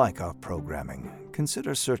 If you like our programming,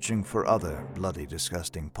 consider searching for other Bloody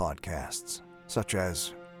Disgusting podcasts, such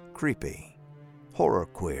as Creepy, Horror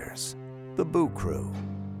Queers, The Boo Crew,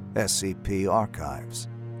 SCP Archives,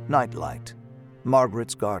 Nightlight,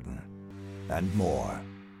 Margaret's Garden, and more.